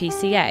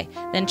SPCA,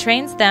 then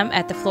trains them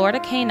at the Florida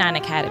Canine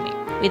Academy.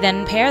 We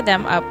then pair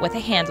them up with a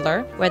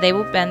handler, where they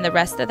will spend the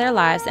rest of their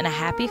lives in a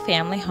happy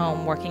family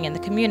home working in the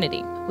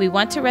community. We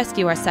want to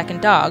rescue our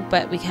second dog,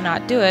 but we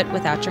cannot do it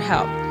without your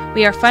help.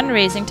 We are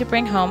fundraising to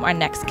bring home our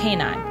next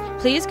canine.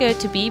 Please go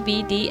to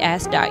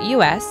bbds.us,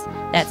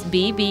 that's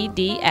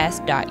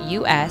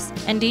bbds.us,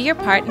 and do your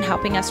part in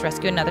helping us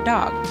rescue another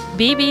dog.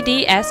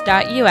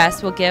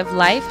 bbds.us will give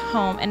life,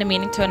 home, and a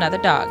meaning to another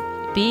dog.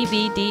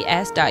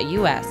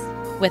 bbds.us.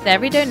 With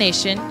every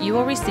donation, you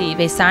will receive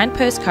a signed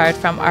postcard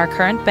from our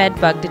current bed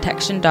bug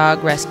detection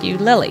dog rescue,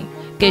 Lily.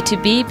 Go to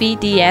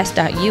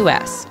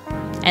bbds.us.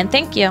 And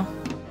thank you.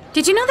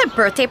 Did you know that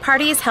birthday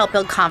parties help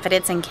build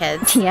confidence in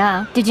kids?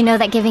 Yeah. Did you know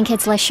that giving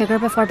kids less sugar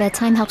before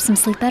bedtime helps them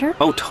sleep better?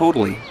 Oh,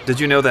 totally. Did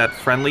you know that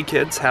friendly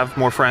kids have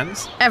more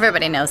friends?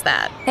 Everybody knows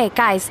that. Hey,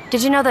 guys,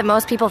 did you know that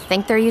most people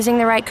think they're using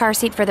the right car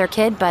seat for their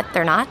kid, but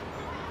they're not?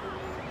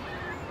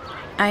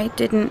 I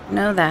didn't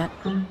know that.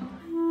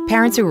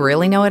 Parents who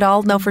really know it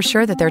all know for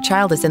sure that their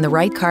child is in the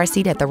right car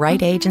seat at the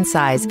right age and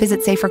size.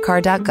 Visit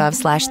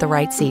safercar.gov/the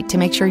right seat to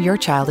make sure your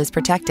child is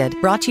protected.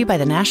 Brought to you by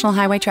the National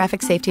Highway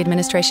Traffic Safety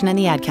Administration and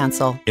the Ad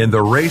Council. In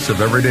the race of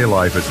everyday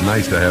life, it's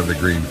nice to have the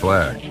green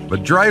flag.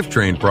 But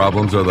drivetrain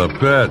problems are the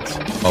pits.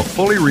 A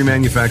fully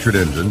remanufactured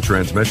engine,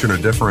 transmission, or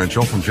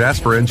differential from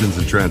Jasper Engines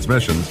and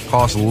Transmissions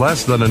costs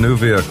less than a new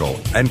vehicle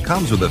and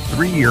comes with a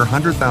 3-year,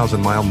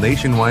 100,000-mile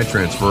nationwide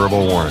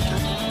transferable warranty.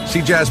 See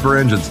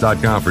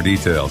JasperEngines.com for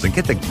details and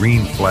get the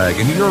green flag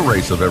in your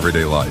race of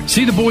everyday life.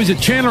 See the boys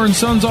at Chandler &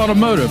 Sons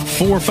Automotive,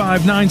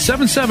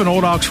 45977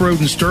 Old Ox Road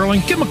in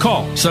Sterling. Give them a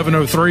call,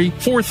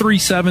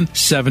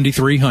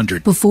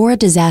 703-437-7300. Before a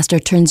disaster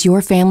turns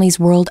your family's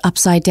world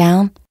upside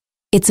down,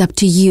 it's up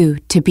to you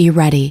to be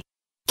ready.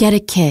 Get a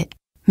kit,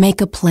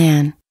 make a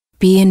plan,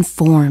 be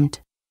informed.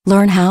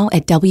 Learn how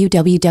at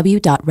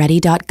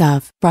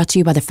www.ready.gov. Brought to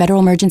you by the Federal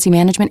Emergency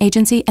Management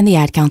Agency and the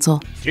Ad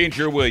Council.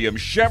 Tincher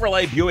Williams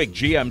Chevrolet Buick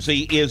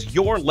GMC is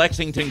your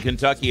Lexington,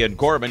 Kentucky and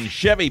Corbin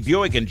Chevy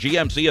Buick and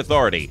GMC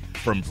authority.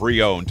 From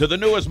pre-owned to the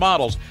newest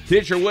models,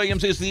 Tincher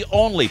Williams is the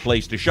only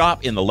place to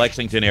shop in the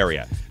Lexington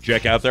area.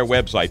 Check out their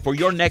website for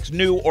your next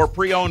new or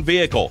pre-owned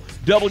vehicle,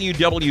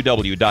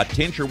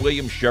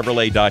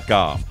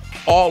 www.tincherwilliamschevrolet.com.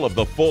 All of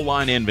the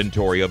full-line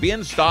inventory of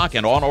in-stock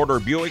and on-order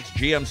Buicks,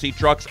 GMC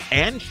trucks,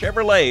 and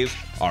Chevrolets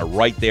are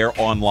right there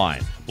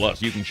online.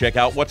 Plus, you can check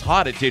out what's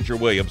hot at Tincher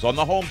Williams on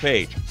the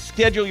homepage.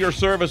 Schedule your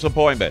service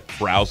appointment.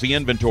 Browse the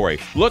inventory.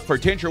 Look for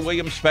Tincher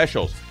Williams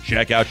specials.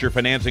 Check out your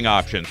financing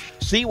options.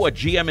 See what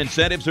GM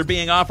incentives are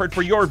being offered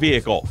for your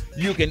vehicle.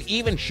 You can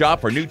even shop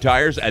for new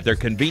tires at their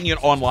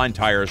convenient online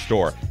tire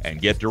store and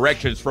get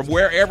directions from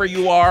wherever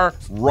you are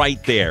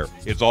right there.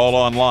 It's all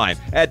online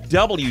at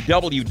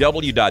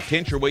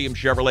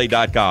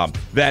www.tincherwilliamschevrolet.com.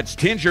 That's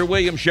Tincher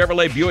Williams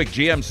Chevrolet Buick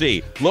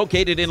GMC,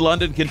 located in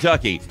London,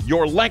 Kentucky.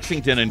 Your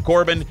Lexington and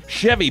Corbin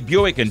Chevy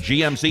Buick and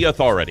GMC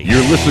authority. You're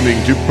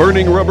listening to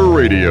Burning Rubber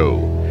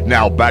Radio.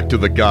 Now back to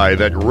the guy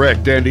that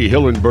wrecked Andy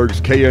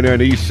Hillenberg's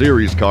K&N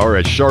Series car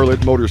at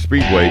Charlotte Motor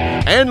Speedway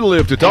and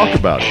lived to talk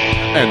about it,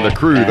 and the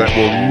crew that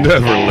will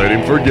never let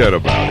him forget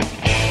about it.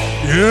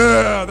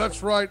 Yeah,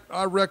 that's right.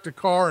 I wrecked a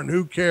car, and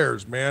who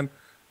cares, man?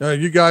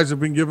 You guys have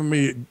been giving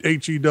me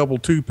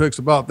HE2 picks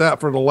about that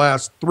for the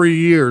last 3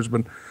 years.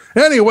 But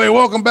anyway,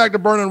 welcome back to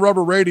Burning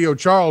Rubber Radio.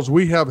 Charles,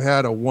 we have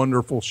had a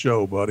wonderful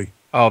show, buddy.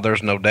 Oh,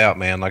 there's no doubt,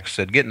 man. Like I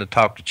said, getting to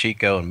talk to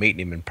Chico and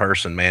meeting him in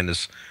person, man,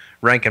 is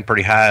ranking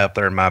pretty high up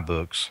there in my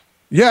books.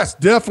 Yes,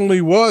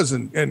 definitely was.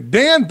 And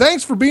Dan,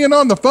 thanks for being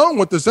on the phone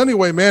with us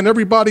anyway, man.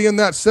 Everybody in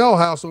that cell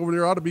house over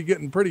there ought to be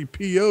getting pretty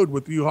PO'd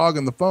with you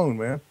hogging the phone,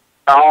 man.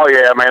 Oh,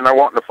 yeah, man, they're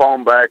wanting the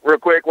phone back. Real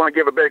quick, want to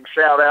give a big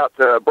shout-out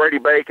to Brady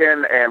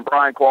Bacon and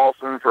Brian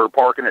Qualson for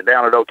parking it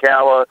down at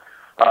Ocala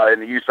in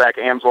the USAC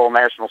AMSOIL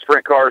National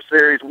Sprint Car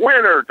Series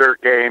winner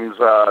dirt games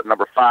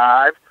number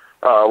 5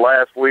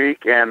 last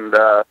week, and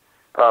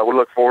we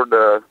look forward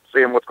to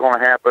seeing what's going to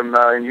happen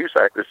in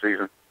USAC this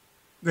season.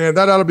 Yeah,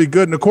 that ought to be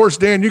good. And, of course,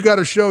 Dan, you got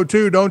a show,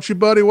 too, don't you,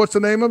 buddy? What's the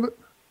name of it?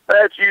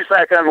 That's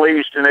USAC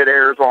Unleashed, and it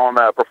airs on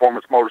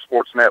Performance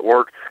Motorsports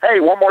Network.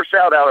 Hey, one more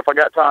shout-out if I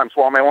got time,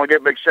 Swami. I want to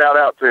give a big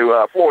shout-out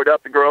to Floyd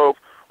Up the Grove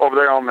over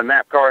there on the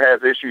NAPCAR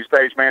Has Issues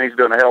page. Man, he's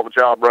doing a hell of a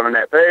job running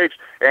that page.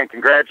 And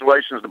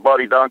congratulations to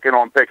Buddy Duncan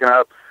on picking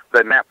up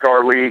the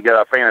NAPCAR League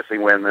fantasy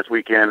win this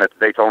weekend at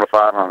the Daytona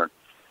 500.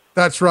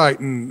 That's right.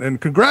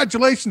 And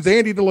congratulations to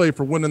Andy DeLay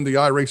for winning the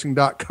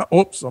iRacing.com.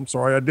 Oops, I'm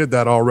sorry. I did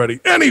that already.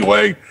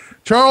 Anyway,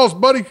 Charles,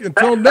 buddy,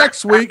 until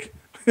next week.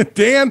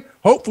 Dan,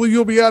 hopefully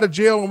you'll be out of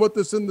jail and with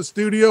us in the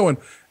studio. And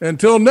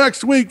until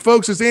next week,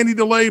 folks, it's Andy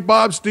DeLay,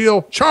 Bob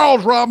Steele,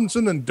 Charles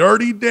Robinson, and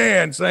Dirty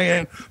Dan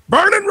saying,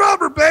 burning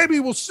rubber, baby.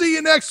 We'll see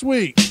you next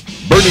week.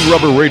 Burning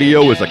Rubber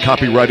Radio is a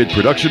copyrighted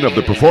production of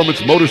the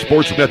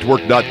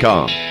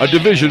PerformanceMotorsportsNetwork.com, a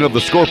division of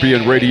the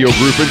Scorpion Radio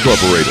Group,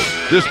 Incorporated.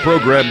 This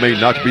program may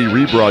not be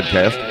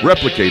rebroadcast,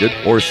 replicated,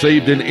 or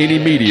saved in any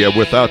media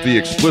without the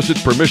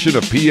explicit permission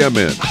of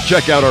PMN.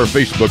 Check out our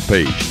Facebook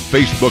page,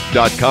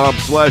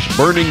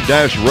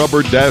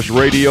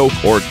 facebook.com/burning-rubber-radio,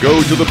 or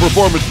go to the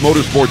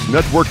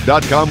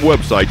PerformanceMotorsportsNetwork.com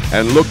website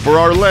and look for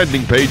our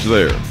landing page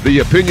there. The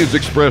opinions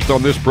expressed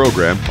on this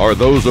program are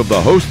those of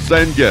the hosts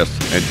and guests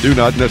and do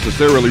not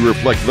necessarily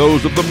reflect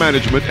those of the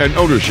management and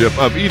ownership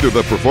of either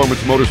the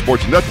Performance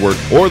Motorsports Network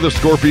or the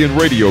Scorpion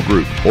Radio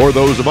Group, or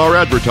those of our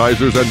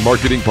advertisers and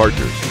marketing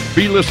partners.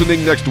 Be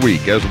listening next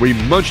week as we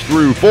munch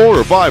through 4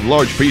 or 5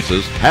 large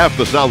pizzas, half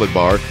the salad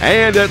bar,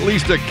 and at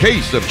least a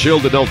case of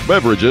chilled adult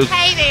beverages.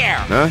 Hey there!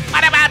 Huh?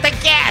 What about the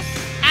guests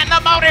and the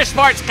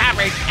motorsports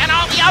coverage and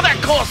all the other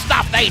cool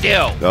stuff they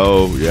do?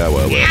 Oh, yeah,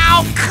 well.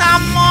 Now,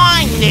 come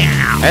on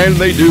now. And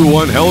they do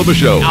one hell of a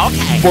show.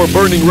 Okay. For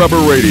Burning Rubber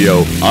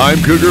Radio,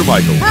 I'm Cougar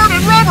Michael.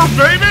 Burning rubber,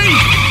 baby!